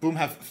 Boom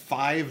have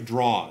 5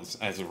 draws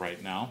as of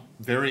right now.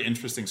 Very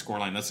interesting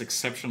scoreline. That's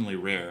exceptionally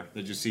rare.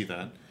 Did you see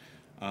that?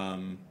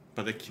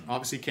 But it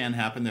obviously can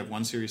happen. They have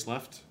 1 series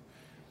left.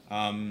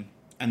 And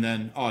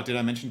then, did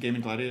I mention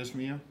Gaming Gladiators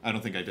from EU? I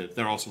don't think I did.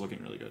 They're also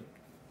looking really good.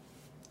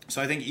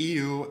 So I think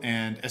EU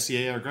and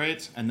SCA are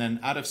great. And then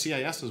out of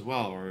CIS as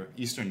well, or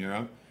Eastern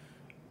Europe,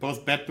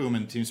 both BetBoom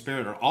and Team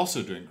Spirit are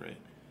also doing great.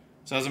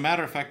 So as a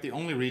matter of fact, the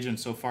only region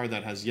so far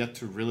that has yet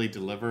to really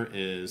deliver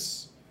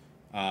is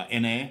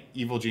NA.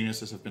 Evil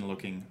Geniuses have been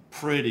looking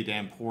pretty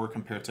damn poor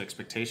compared to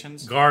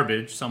expectations.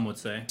 Garbage, some would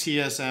say.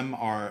 TSM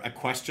are a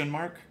question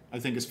mark, I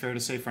think is fair to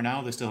say for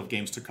now. They still have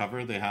games to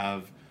cover. They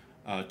have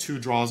 2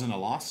 draws and a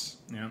loss.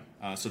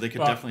 Yeah. So they could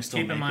definitely still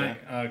keep make in mind,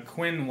 that.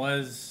 Quinn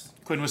was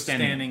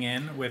standing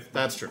in with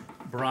That's true.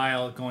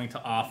 Bryle going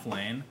to off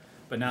lane.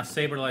 But now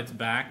Saberlight's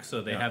back,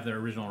 so they have their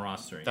original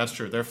roster. That's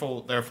true. They're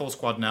full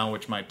squad now,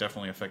 which might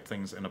definitely affect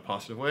things in a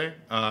positive way.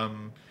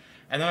 And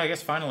then I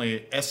guess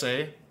finally,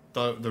 SA,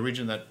 the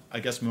region that I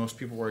guess most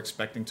people were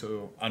expecting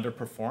to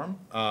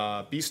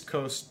underperform. Beast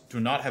Coast do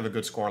not have a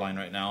good scoreline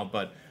right now,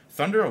 but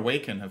Thunder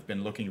Awaken have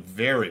been looking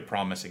very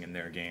promising in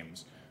their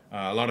games.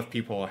 A lot of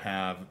people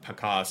have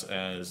Pakas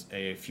as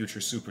a future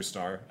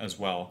superstar as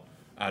well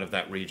out of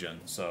that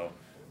region, so...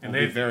 And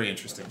they're very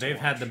interesting. They've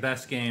had the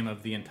best game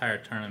of the entire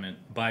tournament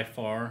by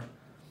far.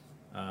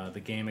 The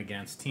game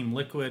against Team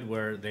Liquid,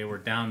 where they were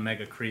down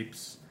mega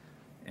creeps,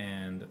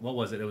 and what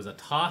was it? It was a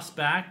toss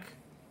back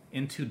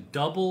into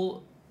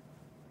double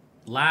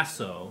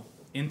lasso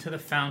into the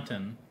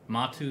fountain.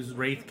 Matu's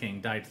Wraith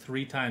King died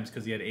 3 times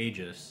because he had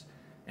Aegis,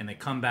 and they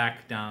come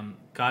back down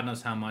God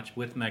knows how much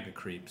with mega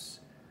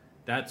creeps.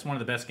 That's one of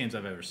the best games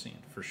I've ever seen,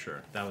 for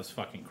sure. That was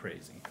fucking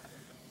crazy.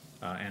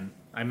 And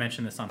I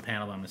mentioned this on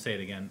panel, but I'm going to say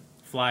it again.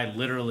 Fly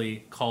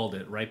literally called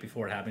it right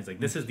before it happened. He's like,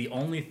 this is the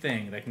only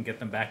thing that can get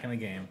them back in the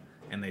game,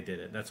 and they did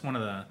it. That's one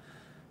of the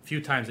few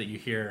times that you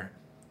hear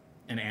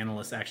an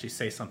analyst actually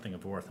say something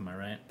of worth. Am I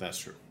right? That's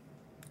true.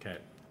 Okay.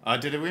 We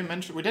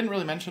didn't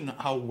really mention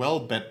how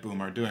well BetBoom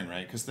are doing,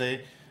 right? Because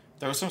there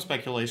was some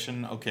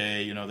speculation.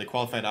 Okay, they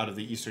qualified out of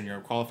the Eastern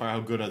Europe qualifier.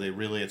 How good are they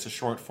really? It's a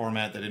short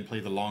format. They didn't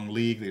play the long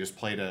league. They just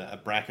played a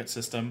bracket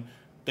system.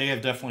 They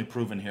have definitely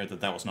proven here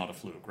that was not a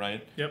fluke,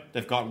 right? Yep.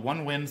 They've got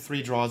 1 win,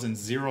 3 draws, and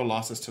 0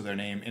 losses to their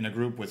name in a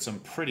group with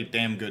some pretty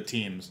damn good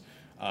teams.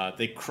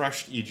 They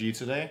crushed EG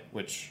today,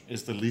 which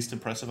is the least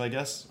impressive, I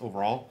guess,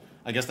 overall.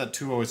 I guess that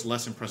 2-0 is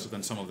less impressive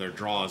than some of their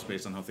draws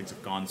based on how things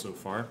have gone so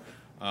far.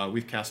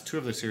 We've cast 2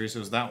 of their series. It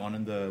was that one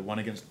and the one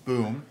against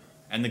Boom.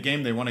 And the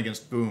game they won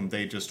against Boom,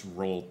 they just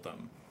rolled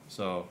them.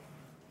 So,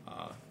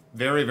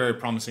 very, very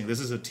promising. This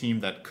is a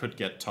team that could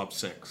get top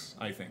 6,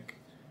 I think,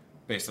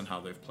 based on how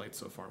they've played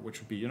so far, which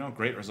would be, a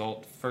great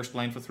result. First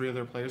lane for 3 of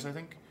their players, I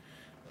think.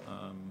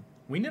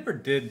 We never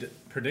did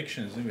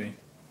predictions, did we?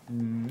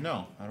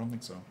 No, I don't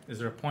think so. Is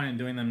there a point in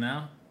doing them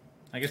now?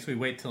 I guess we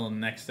wait till the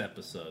next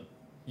episode.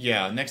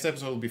 Yeah, next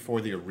episode will be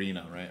for the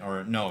arena, right?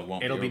 Or no, it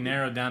won't. It'll be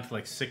narrowed down to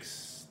like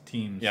 6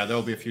 teams. Yeah,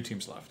 there'll be a few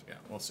teams left. Yeah,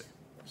 we'll see.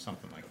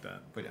 Something like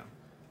that. But yeah.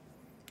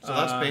 So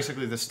that's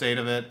basically the state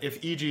of it.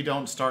 If EG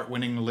don't start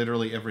winning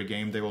literally every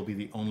game, they will be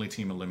the only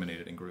team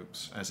eliminated in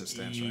groups as it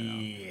stands right now.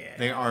 Yeah.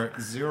 They are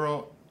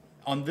 0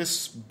 on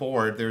this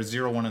board. They're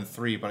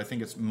 0-1-3, but I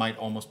think it might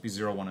almost be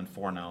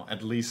 0-1-4 now.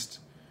 At least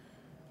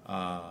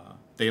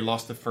they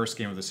lost the first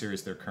game of the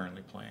series they're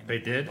currently playing. They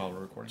did? While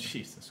we're recording.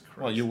 Jesus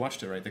Christ. Well, you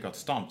watched it, right? They got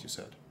stomped. You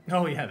said.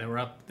 Oh yeah, they were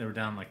up. They were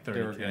down like 30.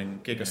 They were getting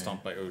giga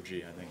stomped by OG,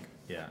 I think.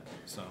 Yeah,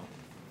 So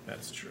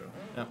that's true.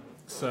 yep.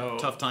 So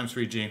Tough times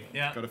for EG.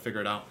 Yeah. Got to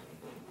figure it out.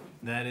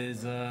 that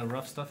is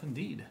rough stuff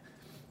indeed.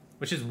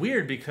 Which is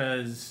weird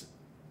because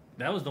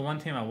that was the one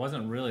team I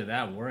wasn't really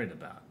that worried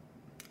about.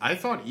 I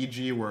thought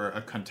EG were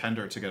a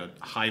contender to get a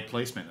high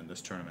placement in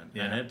this tournament,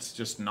 and it's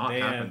just not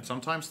happened.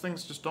 Sometimes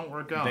things just don't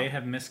work out. They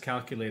have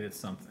miscalculated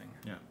something.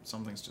 Yeah,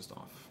 something's just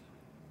off.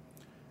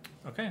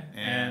 Okay,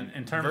 and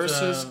in terms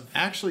versus, of...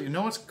 actually,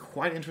 what's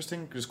quite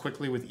interesting, just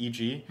quickly with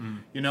EG?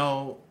 You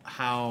know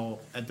how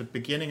at the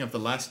beginning of the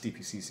last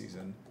DPC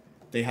season,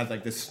 they had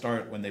like this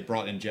start when they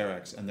brought in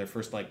Jerex, and their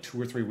first like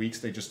 2 or 3 weeks,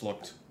 they just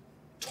looked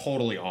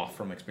totally off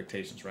from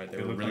expectations, right?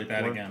 They were really like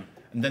that poor. again.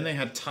 And then they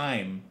had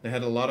time. They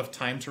had a lot of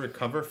time to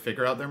recover,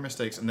 figure out their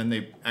mistakes, and then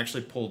they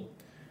actually pulled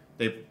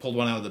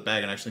one out of the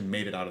bag and actually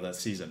made it out of that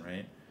season,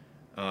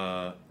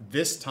 right?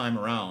 This time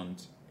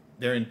around,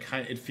 they're in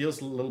it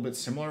feels a little bit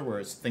similar,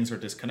 where things are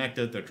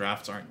disconnected, their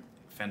drafts aren't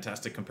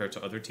fantastic compared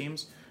to other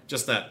teams.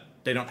 Just that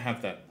they don't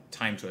have that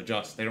time to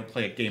adjust. They don't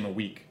play a game a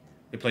week.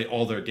 They play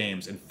all their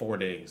games in 4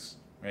 days,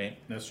 right?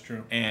 That's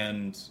true.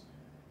 And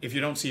if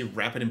you don't see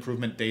rapid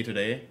improvement day to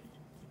day,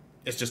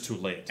 it's just too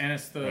late. And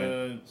it's the...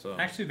 Right? So.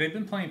 Actually, they've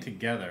been playing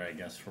together, I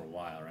guess, for a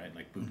while, right?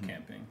 Like boot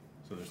camping.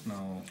 So there's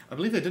no... I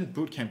believe they didn't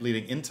boot camp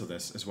leading into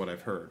this, is what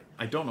I've heard.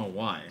 I don't know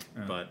why,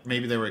 but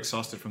maybe they were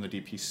exhausted from the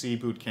DPC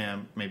boot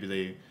camp. Maybe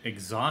they...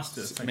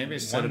 Exhausted. It's like maybe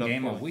set it up one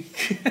game a poorly.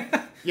 week.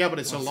 Yeah, but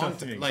it's What's a long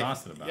something to be like,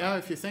 exhausted about? yeah,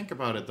 if you think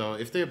about it, though,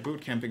 if they're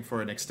boot camping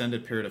for an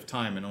extended period of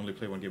time and only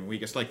play one game a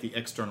week, it's like the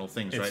external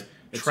things, right?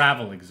 It's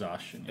travel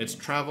exhaustion. It's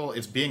travel.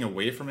 It's being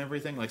away from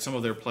everything. Like some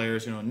of their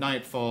players,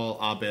 Nightfall,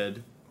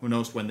 Abed, who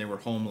knows when they were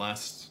home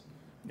last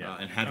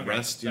and had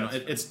rest.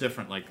 It's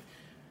different. Like,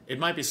 it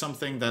might be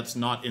something that's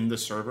not in the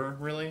server,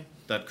 really,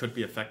 that could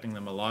be affecting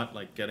them a lot,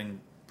 like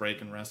getting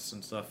break and rests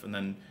and stuff. And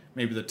then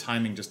maybe the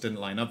timing just didn't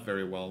line up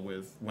very well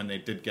with when they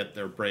did get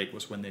their break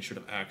was when they should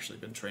have actually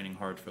been training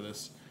hard for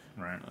this.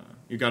 Right.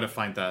 You got to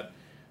find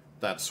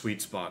that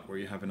sweet spot where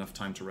you have enough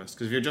time to rest.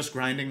 Because if you're just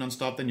grinding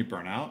nonstop, then you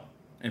burn out.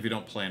 And if you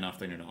don't play enough,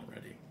 then you're not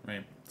ready,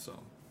 right? So,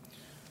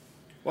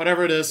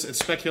 whatever it is, it's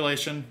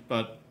speculation,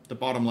 but the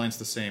bottom line's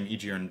the same.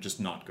 EG are just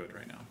not good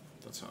right now.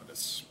 That's how it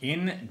is.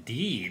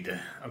 Indeed.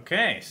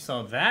 Okay,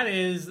 so that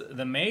is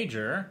the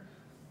major,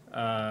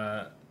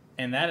 and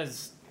that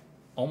is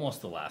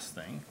almost the last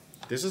thing.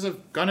 This is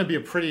gonna be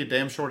a pretty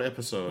damn short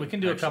episode. We can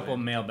do a couple of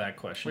mailbag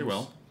questions. We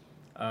will.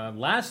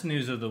 Last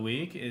news of the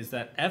week is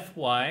that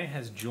FY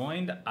has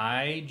joined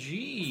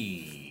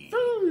IG.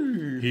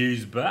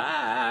 He's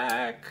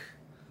back.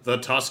 The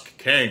Tusk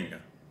King.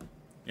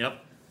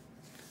 Yep.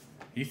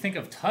 You think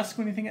of Tusk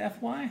when you think of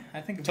FY?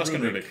 I think of Tusk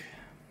and Rubik. Rubik.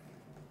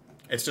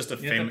 It's just a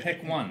You have to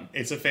pick one.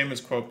 It's a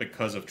famous quote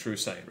because of True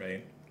Sight,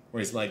 right?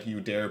 Where he's like, "You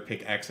dare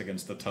pick X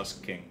against the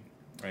Tusk King,"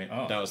 right?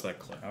 Oh. That was that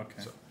clip.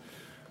 Okay. So,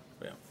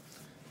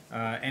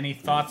 yeah. Any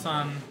thoughts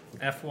on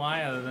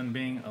FY other than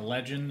being a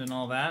legend and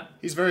all that?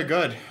 He's very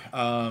good.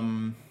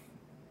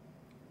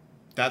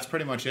 That's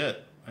pretty much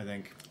it, I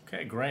think.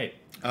 Okay, great.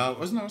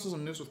 Wasn't there also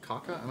some news with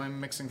Kaka? Am I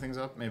mixing things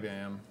up? Maybe I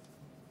am.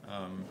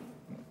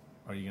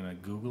 Are you going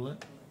to Google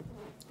it?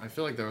 I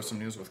feel like there was some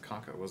news with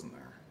Kaka, wasn't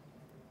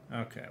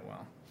there? Okay,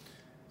 well.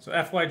 So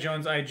FY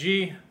Jones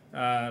IG,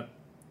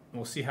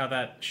 we'll see how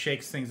that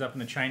shakes things up in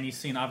the Chinese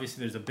scene.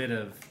 Obviously, there's a bit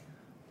of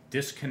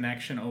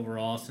disconnection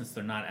overall since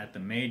they're not at the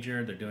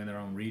major. They're doing their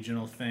own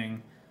regional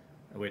thing,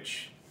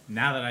 which,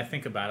 now that I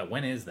think about it,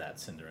 when is that,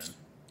 Cinderin?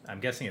 I'm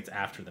guessing it's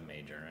after the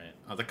major,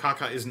 right? The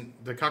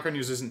Kaka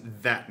news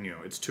isn't that new.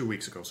 It's 2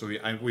 weeks ago, so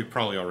we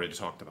probably already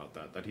talked about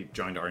that he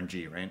joined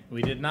RNG, right?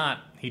 We did not.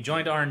 He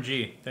joined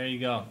RNG. There you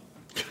go.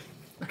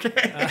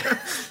 Okay.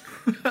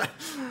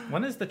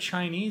 When is the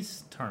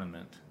Chinese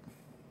tournament?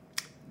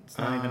 It's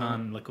not even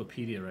on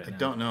Liquipedia right now. I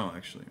don't know,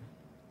 actually.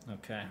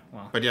 Okay,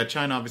 well. But yeah,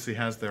 China obviously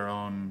has their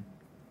own...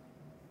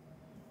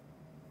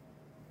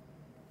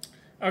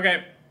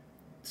 Okay,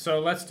 so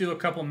let's do a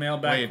couple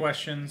mailbag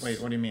questions. Wait,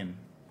 what do you mean?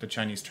 The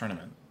Chinese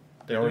tournament?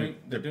 They're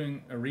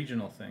doing a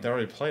regional thing. They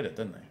already played it,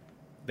 didn't they?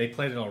 They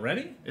played it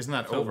already? Isn't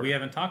that so over? We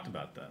haven't talked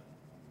about that.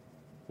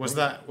 Was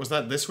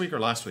that this week or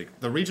last week?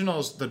 The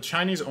regionals, the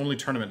Chinese only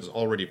tournament is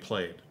already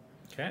played.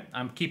 Okay,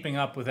 I'm keeping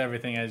up with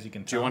everything as you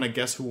can tell. Do you want to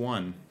guess who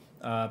won?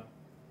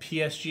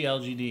 PSG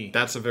LGD.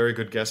 That's a very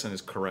good guess and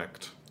is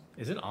correct.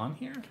 Is it on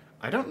here?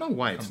 I don't know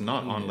why it's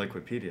not on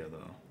Liquipedia,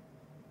 though.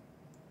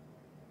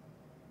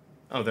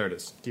 Oh, there it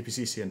is.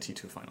 DPC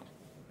CNT2 final.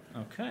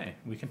 Okay,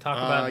 we can talk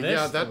about this.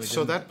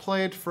 Yeah, that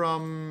played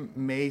from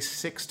May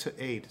 6th to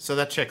 8th. So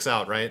that checks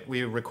out, right?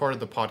 We recorded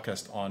the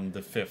podcast on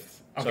the 5th.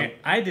 Okay,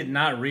 I did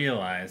not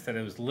realize that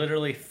it was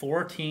literally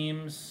 4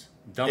 teams,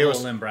 double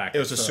limb bracket. It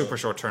was a super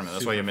short tournament.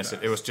 That's why you missed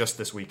it. It was just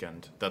this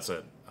weekend. That's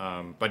it.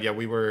 But yeah,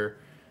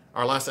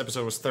 our last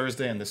episode was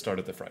Thursday, and this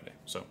started the Friday.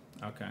 So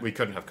we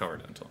couldn't have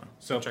covered it until now.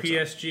 So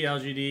PSG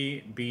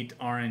LGD beat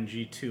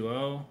RNG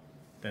 2-0.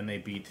 Then they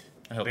beat...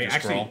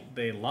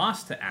 They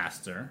lost to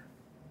Aster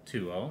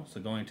 2-0, so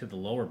going to the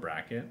lower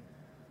bracket.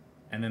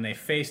 And then they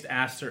faced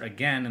Aster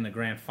again in the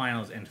grand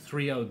finals and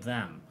 3-0'd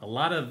them. A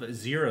lot of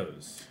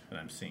zeros that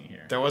I'm seeing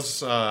here. There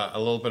was a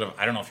little bit of,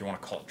 I don't know if you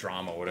want to call it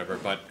drama or whatever,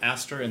 but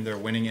Aster in their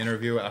winning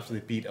interview after they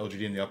beat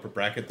LGD in the upper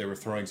bracket, they were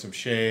throwing some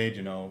shade,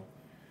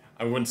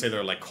 I wouldn't say they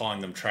were like calling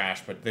them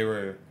trash, but they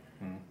were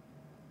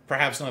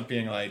perhaps not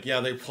being like, yeah,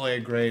 they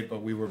played great,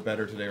 but we were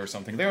better today or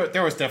something.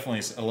 There was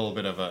definitely a little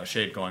bit of a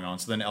shade going on,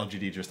 so then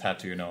LGD just had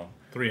to, 3-0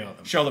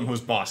 them. Show them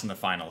who's boss in the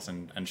finals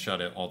and shut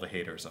all the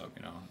haters up,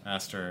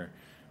 Aster...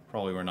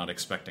 Probably were not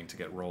expecting to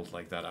get rolled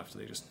like that after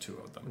they just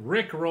 2-0'd them.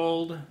 Rick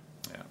rolled.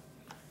 Yeah.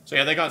 So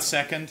yeah, they got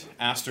second.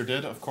 Aster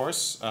did, of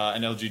course.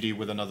 And LGD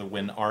with another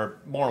win are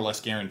more or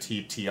less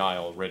guaranteed TI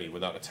already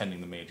without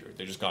attending the major.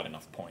 They just got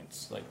enough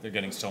points. Like, they're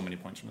getting so many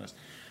points from this.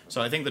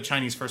 So I think the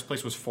Chinese first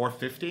place was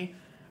 450.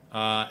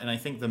 And I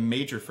think the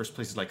major first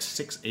place is like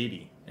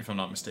 680, if I'm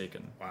not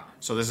mistaken. Wow.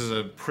 So this is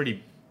a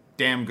pretty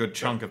damn good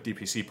chunk of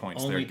DPC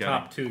points they're Only getting.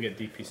 top 2 get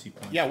DPC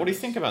points. Yeah, what do you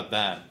think about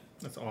that?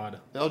 That's odd.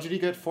 The LGD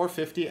get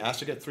 450,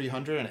 Astra get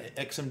 300, and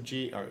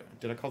XMG, or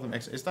did I call them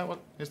X? Is that what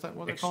they're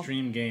called?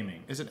 Extreme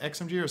Gaming. Is it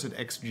XMG or is it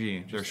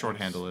XG? Their short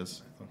handle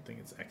is. I don't think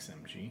it's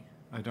XMG.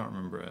 I don't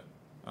remember it.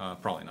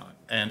 Probably not.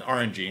 And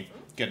RNG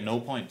get no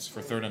points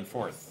for third and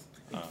fourth.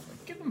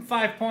 Give them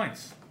 5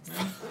 points.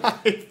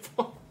 Five.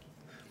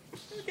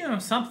 Give them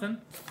something.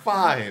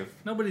 5.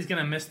 Nobody's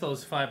gonna miss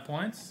those 5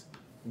 points.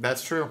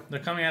 That's true. They're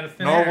coming out of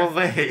thin Nor air. will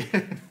they.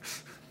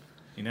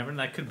 You never.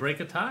 That could break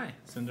a tie,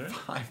 Cinder.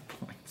 5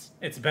 points.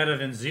 It's better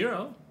than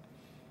 0,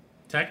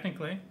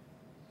 technically.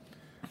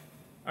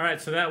 All right,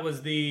 so that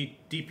was the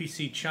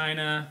DPC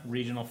China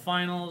regional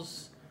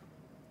finals.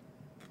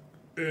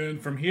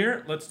 And from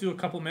here, let's do a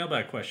couple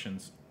mailbag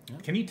questions.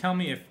 Can you tell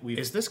me if we've...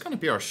 Is this going to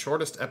be our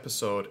shortest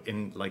episode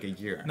in like a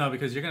year? No,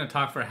 because you're going to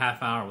talk for a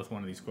half hour with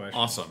one of these questions.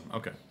 Awesome.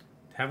 Okay.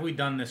 Have we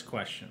done this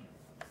question?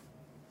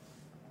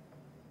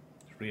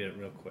 Let's read it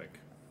real quick.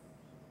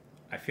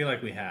 I feel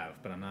like we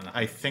have, but I'm not...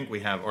 I think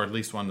we have, or at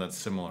least one that's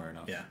similar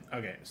enough. Yeah,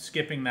 okay.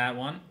 Skipping that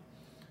one.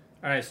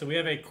 All right, so we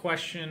have a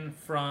question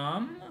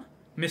from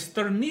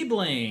Mr.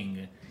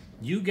 Niebling.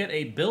 You get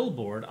a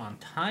billboard on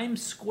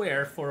Times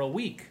Square for a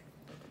week.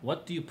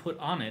 What do you put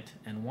on it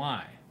and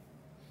why?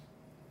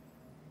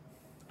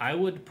 I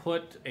would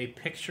put a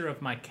picture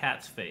of my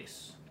cat's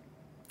face.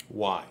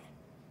 Why?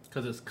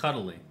 Because it's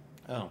cuddly.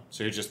 Oh,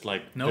 so you're just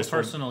like... No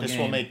personal This gain.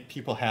 will make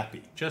people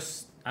happy.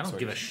 Just, I don't So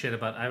give a you- shit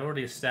about... I've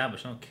already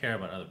established I don't care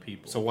about other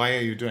people. So why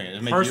are you doing it?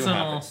 It makes Personal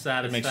you happy.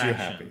 satisfaction. It makes you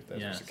happy. That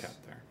Yes. there's a cat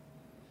there.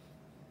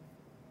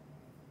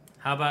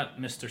 How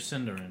about Mr.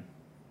 Cinderin?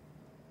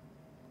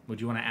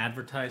 Would you want to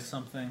advertise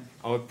something?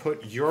 I would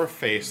put your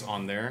face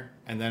on there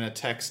and then a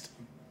text,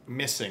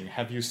 missing.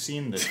 Have you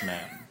seen this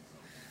man?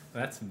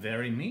 That's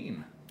very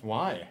mean.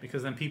 Why?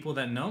 Because then people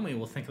that know me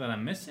will think that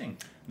I'm missing.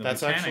 They'll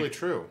That's be actually panicked.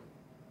 true.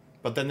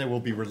 But then they will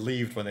be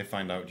relieved when they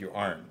find out you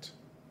aren't.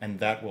 And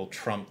that will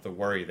trump the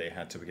worry they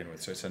had to begin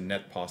with. So it's a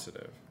net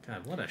positive.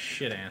 God, what a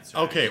shit answer.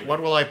 Okay, actually.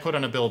 what will I put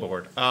on a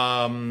billboard?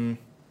 You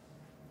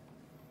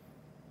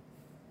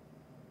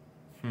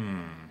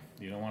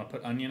don't want to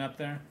put onion up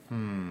there?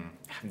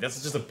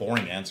 That's just a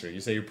boring answer.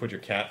 You say you put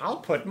your cat. I'll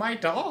put my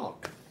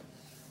dog.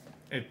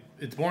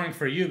 It's boring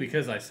for you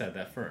because I said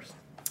that first.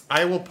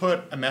 I will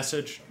put a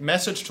message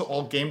to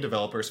all game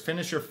developers.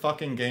 Finish your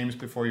fucking games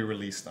before you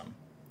release them.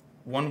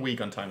 1 week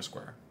on Times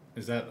Square.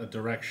 Is that a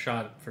direct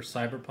shot for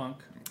Cyberpunk?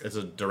 It's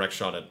a direct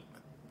shot at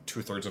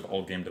 2/3 of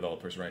all game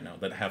developers right now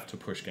that have to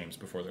push games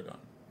before they're done.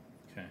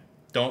 Okay.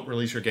 Don't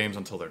release your games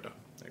until they're done.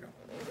 There you go.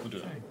 We'll do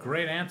that.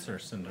 Great answer,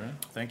 Cinderin.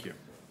 Thank you.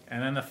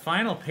 And then the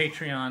final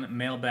Patreon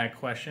mailbag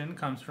question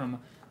comes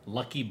from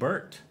Lucky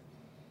Bert.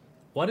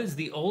 What is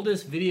the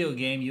oldest video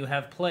game you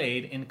have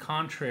played in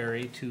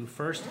contrary to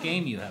first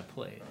game you have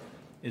played?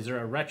 Is there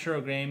a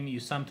retro game you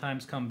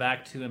sometimes come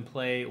back to and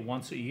play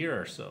once a year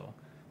or so?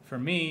 For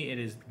me, it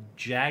is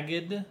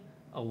Jagged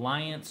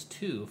Alliance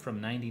 2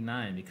 from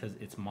 99 because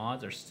its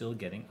mods are still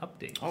getting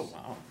updates. Oh,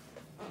 wow.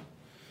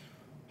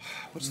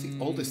 What's the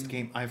oldest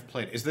game I've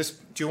played? Is this...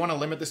 Do you want to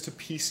limit this to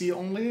PC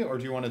only, or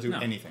do you want to do No,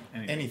 anything?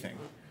 anything.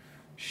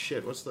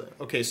 Shit, what's the...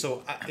 Okay,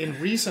 so in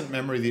recent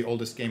memory, the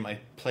oldest game I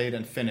played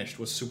and finished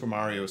was Super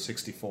Mario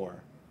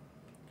 64.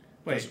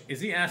 Wait, is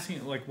he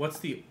asking, like, what's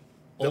the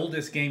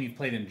oldest game you've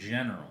played in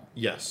general?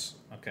 Yes.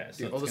 Okay, so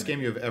The it's oldest gonna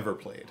game you've ever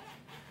played.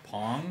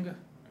 Pong?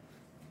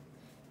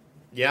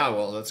 Yeah,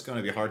 well, that's going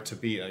to be hard to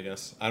beat, I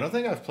guess. I don't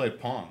think I've played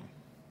Pong.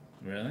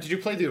 Really? Did you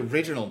play the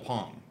original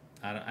Pong?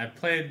 I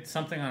played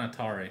something on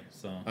Atari,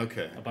 so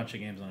Okay. a bunch of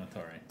games on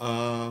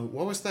Atari.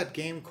 What was that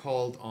game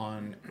called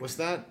on... Was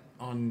that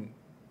on...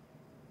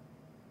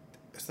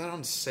 Is that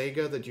on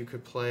Sega that you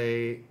could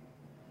play...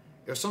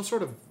 It was some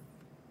sort of...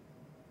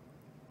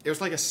 It was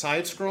like a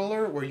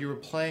side-scroller where you were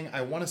playing,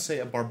 I want to say,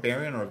 a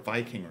barbarian or a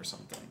Viking or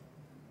something.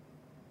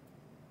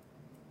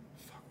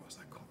 Fuck, what was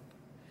that called?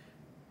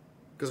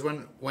 Because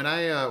when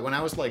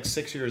I was like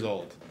 6 years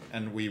old,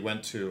 and we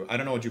went to... I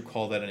don't know what you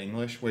call that in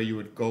English, where you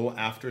would go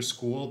after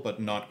school but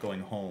not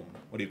going home.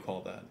 What do you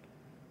call that?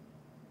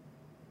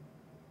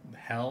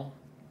 Hell?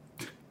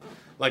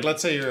 Like,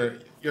 let's say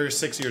you're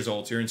 6 years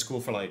old, so you're in school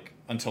for like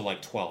until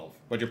like 12,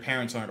 but your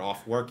parents aren't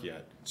off work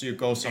yet, so you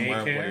go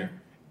somewhere Daycare? where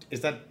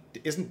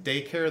isn't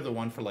daycare the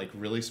one for like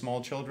really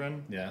small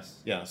children? Yes.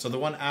 Yeah, so the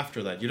one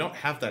after that, you don't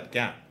have that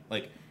gap.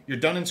 Like, you're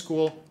done in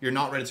school, you're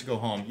not ready to go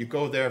home. You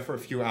go there for a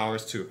few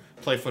hours to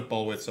play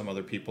football with some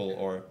other people,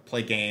 or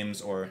play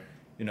games, or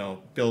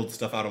build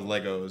stuff out of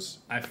Legos.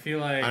 I feel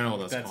like I don't know what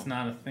that's that's called.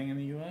 not a thing in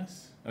the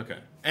U.S. Okay.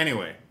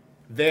 Anyway,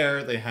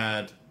 there they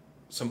had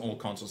some old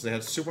consoles. They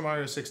had Super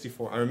Mario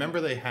 64. I remember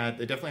they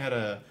definitely had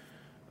a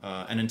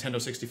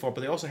Nintendo 64,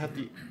 but they also had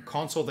the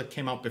console that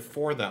came out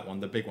before that one,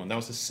 the big one. That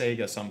was the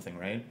Sega something,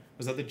 right?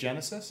 Was that the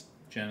Genesis?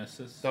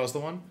 Genesis. That was the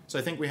one? So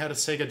I think we had a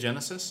Sega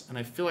Genesis, and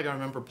I feel like I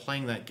remember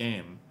playing that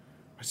game.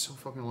 It's so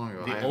fucking long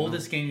ago. The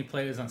oldest game you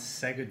played was on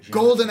Sega Genesis.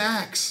 Golden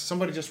Axe!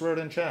 Somebody just wrote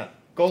in chat.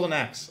 Golden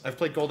Axe. I've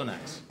played Golden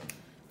Axe.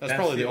 That's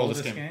probably the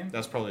oldest game.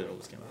 That's probably the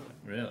oldest game I've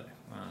played. Really?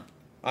 Wow.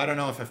 I don't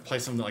know if I've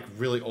played something like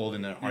really old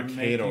in an You're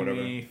arcade or making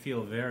whatever. me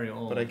feel very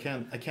old. But I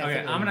can't. Okay,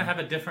 think of I'm gonna them. have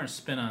a different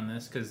spin on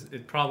this because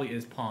it probably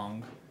is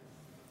Pong.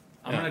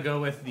 I'm Yeah. gonna go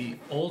with the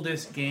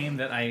oldest game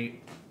that I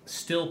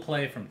still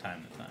play from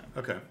time to time,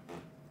 Okay,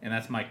 and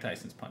that's Mike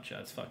Tyson's Punch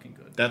Out. It's fucking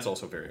good. that's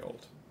also very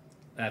old.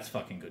 That's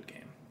fucking good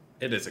game.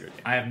 It is a good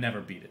game. I have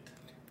never beat it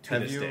to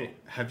this day.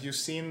 Have you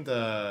seen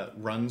the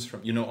runs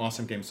from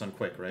Awesome Games Done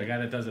Quick, right? The guy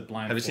that does it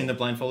blindfolded. Have you seen the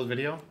blindfolded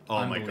video?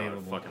 Oh my god,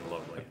 Unbelievable. fucking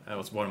lovely. That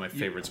was one of my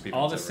favorite speedruns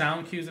All the ever.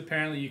 sound cues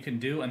apparently you can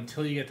do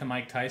until you get to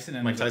Mike Tyson,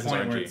 and Mike there's a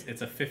Tyson's point where RNG.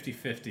 it's a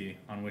 50-50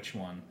 on which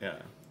one.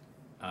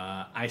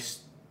 Yeah.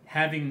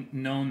 Having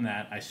known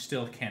that, I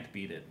still can't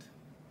beat it.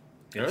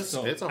 It's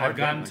a hard I've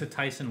gotten game, to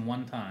Tyson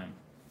one time.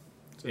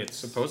 It's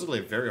supposedly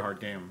a very hard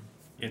game.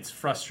 It's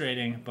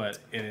frustrating, but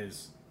it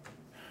is.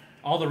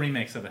 All the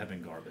remakes of it have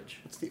been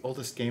garbage. It's the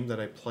oldest game that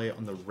I play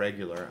on the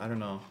regular. I don't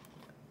know.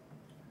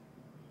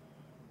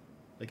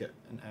 Like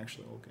an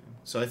actually old game.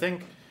 So I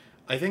think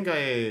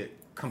I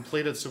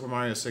completed Super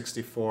Mario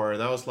 64.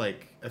 That was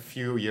like a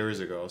few years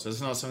ago. So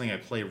it's not something I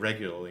play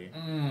regularly.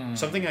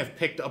 Something I've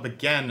picked up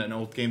again, an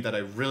old game that I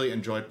really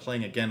enjoyed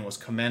playing again, was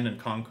Command and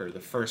Conquer, the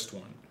first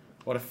one.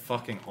 What a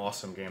fucking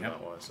awesome game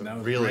that was. That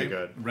was really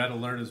great. good. Red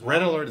Alert as well.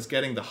 Red Alert is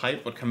getting the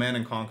hype, but Command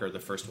and Conquer, the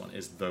first one,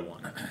 is the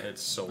one.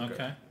 It's so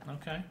good.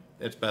 Okay.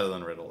 It's better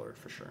than Red Alert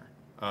for sure.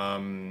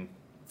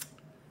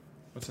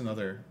 What's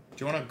another?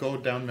 Do you want to go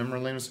down memory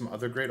lane with some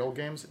other great old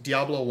games?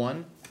 Diablo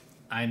 1,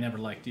 I never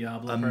liked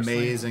Diablo. Personally.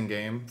 amazing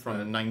game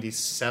from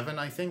 '97,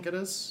 I think it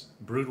is.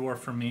 Brood War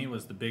for me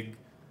was the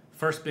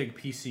first big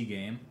PC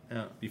game.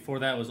 Yeah. Before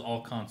that was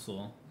all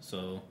console.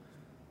 So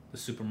the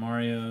Super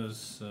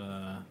Mario's.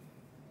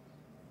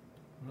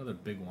 What other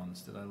big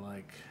ones did I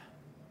like?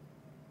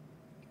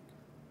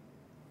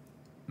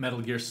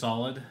 Metal Gear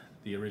Solid,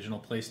 the original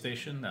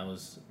PlayStation. That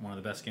was one of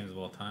the best games of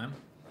all time.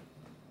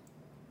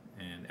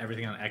 And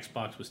everything on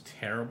Xbox was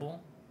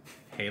terrible.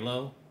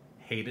 Halo,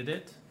 hated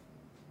it.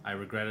 I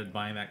regretted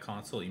buying that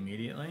console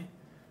immediately.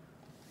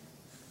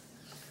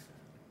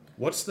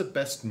 What's the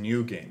best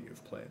new game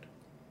you've played?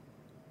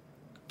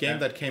 Game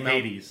that came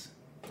Hades,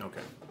 out.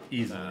 Okay.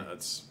 easily.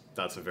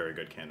 That's a very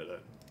good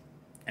candidate.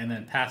 And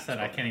then past that,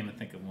 I can't even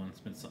think of one. It's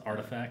been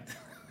Artifact.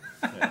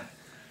 Yeah.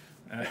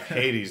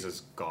 Hades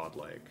is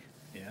godlike.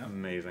 Yeah.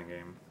 Amazing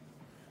game.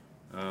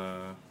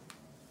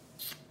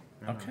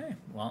 Okay.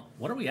 Well,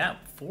 what are we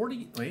at?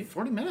 40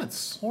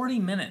 minutes. 40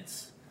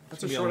 minutes.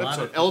 That's a It's gonna short be lot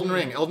episode. of- Elden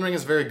Ring. Elden Ring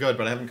is very good,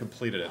 but I haven't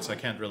completed it, so I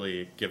can't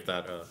really give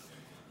that a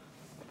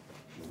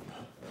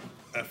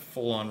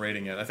full-on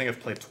rating yet. I think I've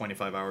played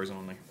 25 hours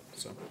only,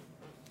 so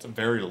it's a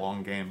very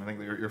long game. I think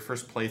your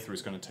first playthrough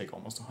is going to take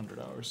almost 100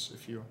 hours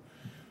if you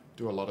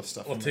do a lot of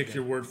stuff. I'll in that take game.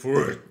 your word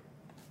for it.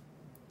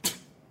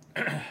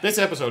 This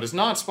episode is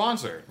not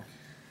sponsored.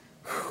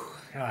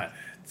 God,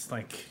 it's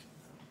like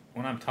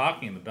when I'm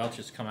talking, the belch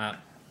just come out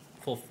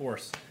full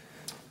force.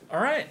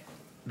 All right.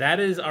 That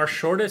is our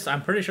shortest.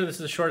 I'm pretty sure this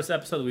is the shortest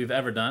episode we've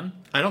ever done.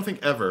 I don't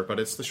think ever, but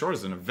it's the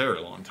shortest in a very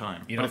long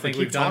time. You But don't if we think keep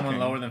we've done one talking-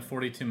 lower than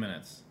 42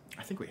 minutes?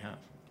 I think we have.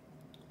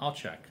 I'll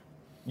check.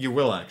 You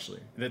will actually.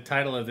 The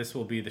title of this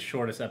will be the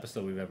shortest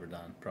episode we've ever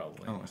done,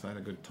 probably. Oh, is that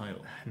a good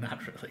title? Not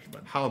really,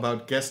 but How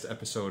about guest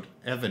episode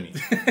Evany?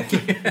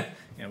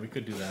 yeah, we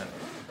could do that.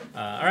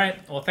 All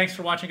right. Well, thanks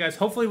for watching, guys.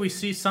 Hopefully we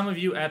see some of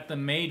you at the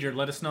major.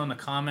 Let us know in the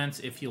comments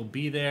if you'll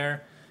be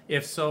there.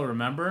 If so,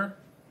 remember,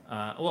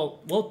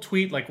 we'll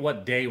tweet like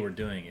what day we're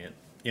doing it.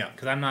 Yeah.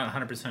 Because I'm not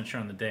 100% sure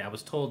on the day. I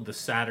was told the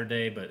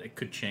Saturday, but it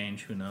could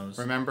change. Who knows?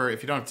 Remember,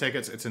 if you don't have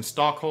tickets, it's in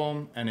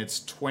Stockholm, and it's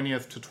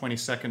 20th to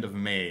 22nd of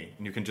May,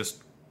 and you can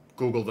just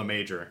Google the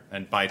major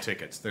and buy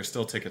tickets. There's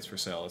still tickets for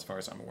sale, as far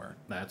as I'm aware.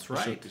 That's You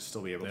right. should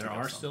still be able to There get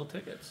are some. still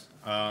tickets.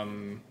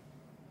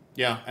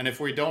 Yeah, and if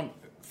we don't,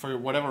 for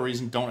whatever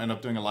reason, don't end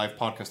up doing a live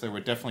podcast there, we're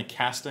definitely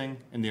casting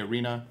in the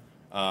arena.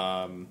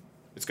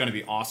 It's going to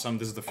be awesome.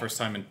 This is the first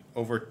time in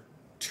over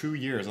 2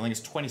 years. I think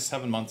it's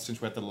 27 months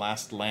since we had the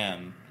last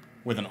LAN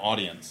with an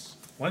audience.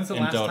 When's the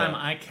in last Dota. time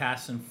I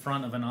cast in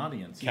front of an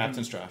audience?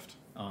 Captain's Draft.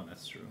 Oh,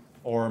 that's true.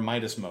 Or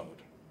Midas Mode.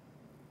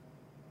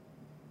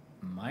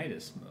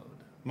 Midas Mode.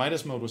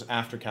 Midas Mode was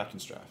after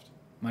Captain's Draft.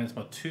 Midas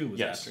Mode 2 was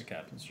Yes. after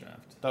Captain's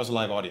Draft. That was a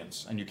live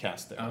audience, and you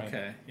cast there, right?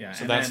 Okay, yeah.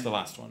 So and that's then the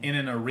last one. In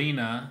an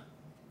arena,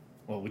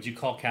 well, would you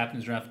call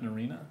Captain's Draft an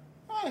arena?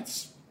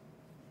 It's...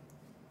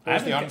 I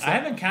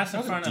haven't cast in That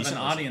was a front of an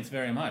decent list. audience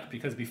very much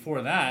because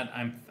before that,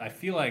 I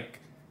feel like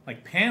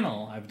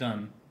panel, I've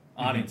done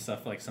audience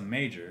stuff like some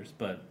majors,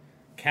 but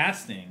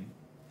casting,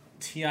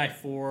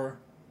 TI4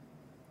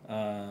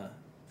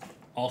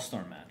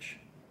 All-Star match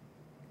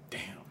Damn.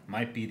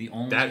 might be the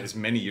only. That is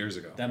many years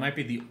ago. That might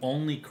be the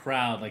only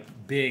crowd, like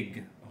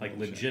big, like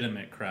Holy shit.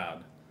 legitimate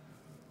crowd.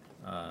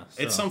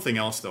 It's So- something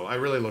else, though. I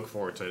really look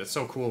forward to it. It's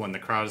so cool when the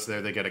crowd is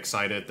there. They get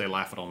excited. They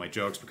laugh at all my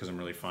jokes because I'm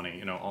really funny.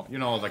 You know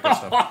all that good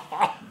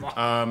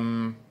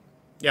stuff.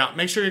 Yeah,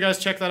 make sure you guys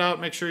check that out.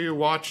 Make sure you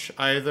watch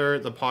either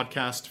the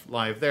podcast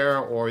live there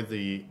or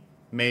the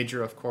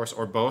major, of course,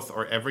 or both,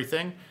 or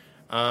everything.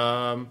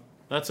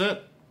 That's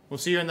it. We'll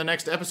see you in the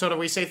next episode of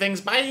We Say Things.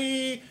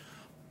 Bye!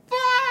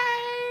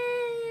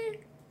 Bye!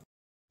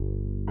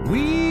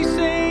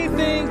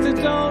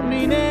 don't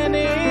mean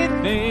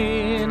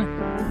anything,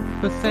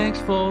 but thanks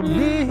for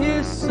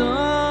listening.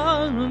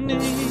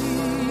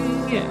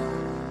 Yeah.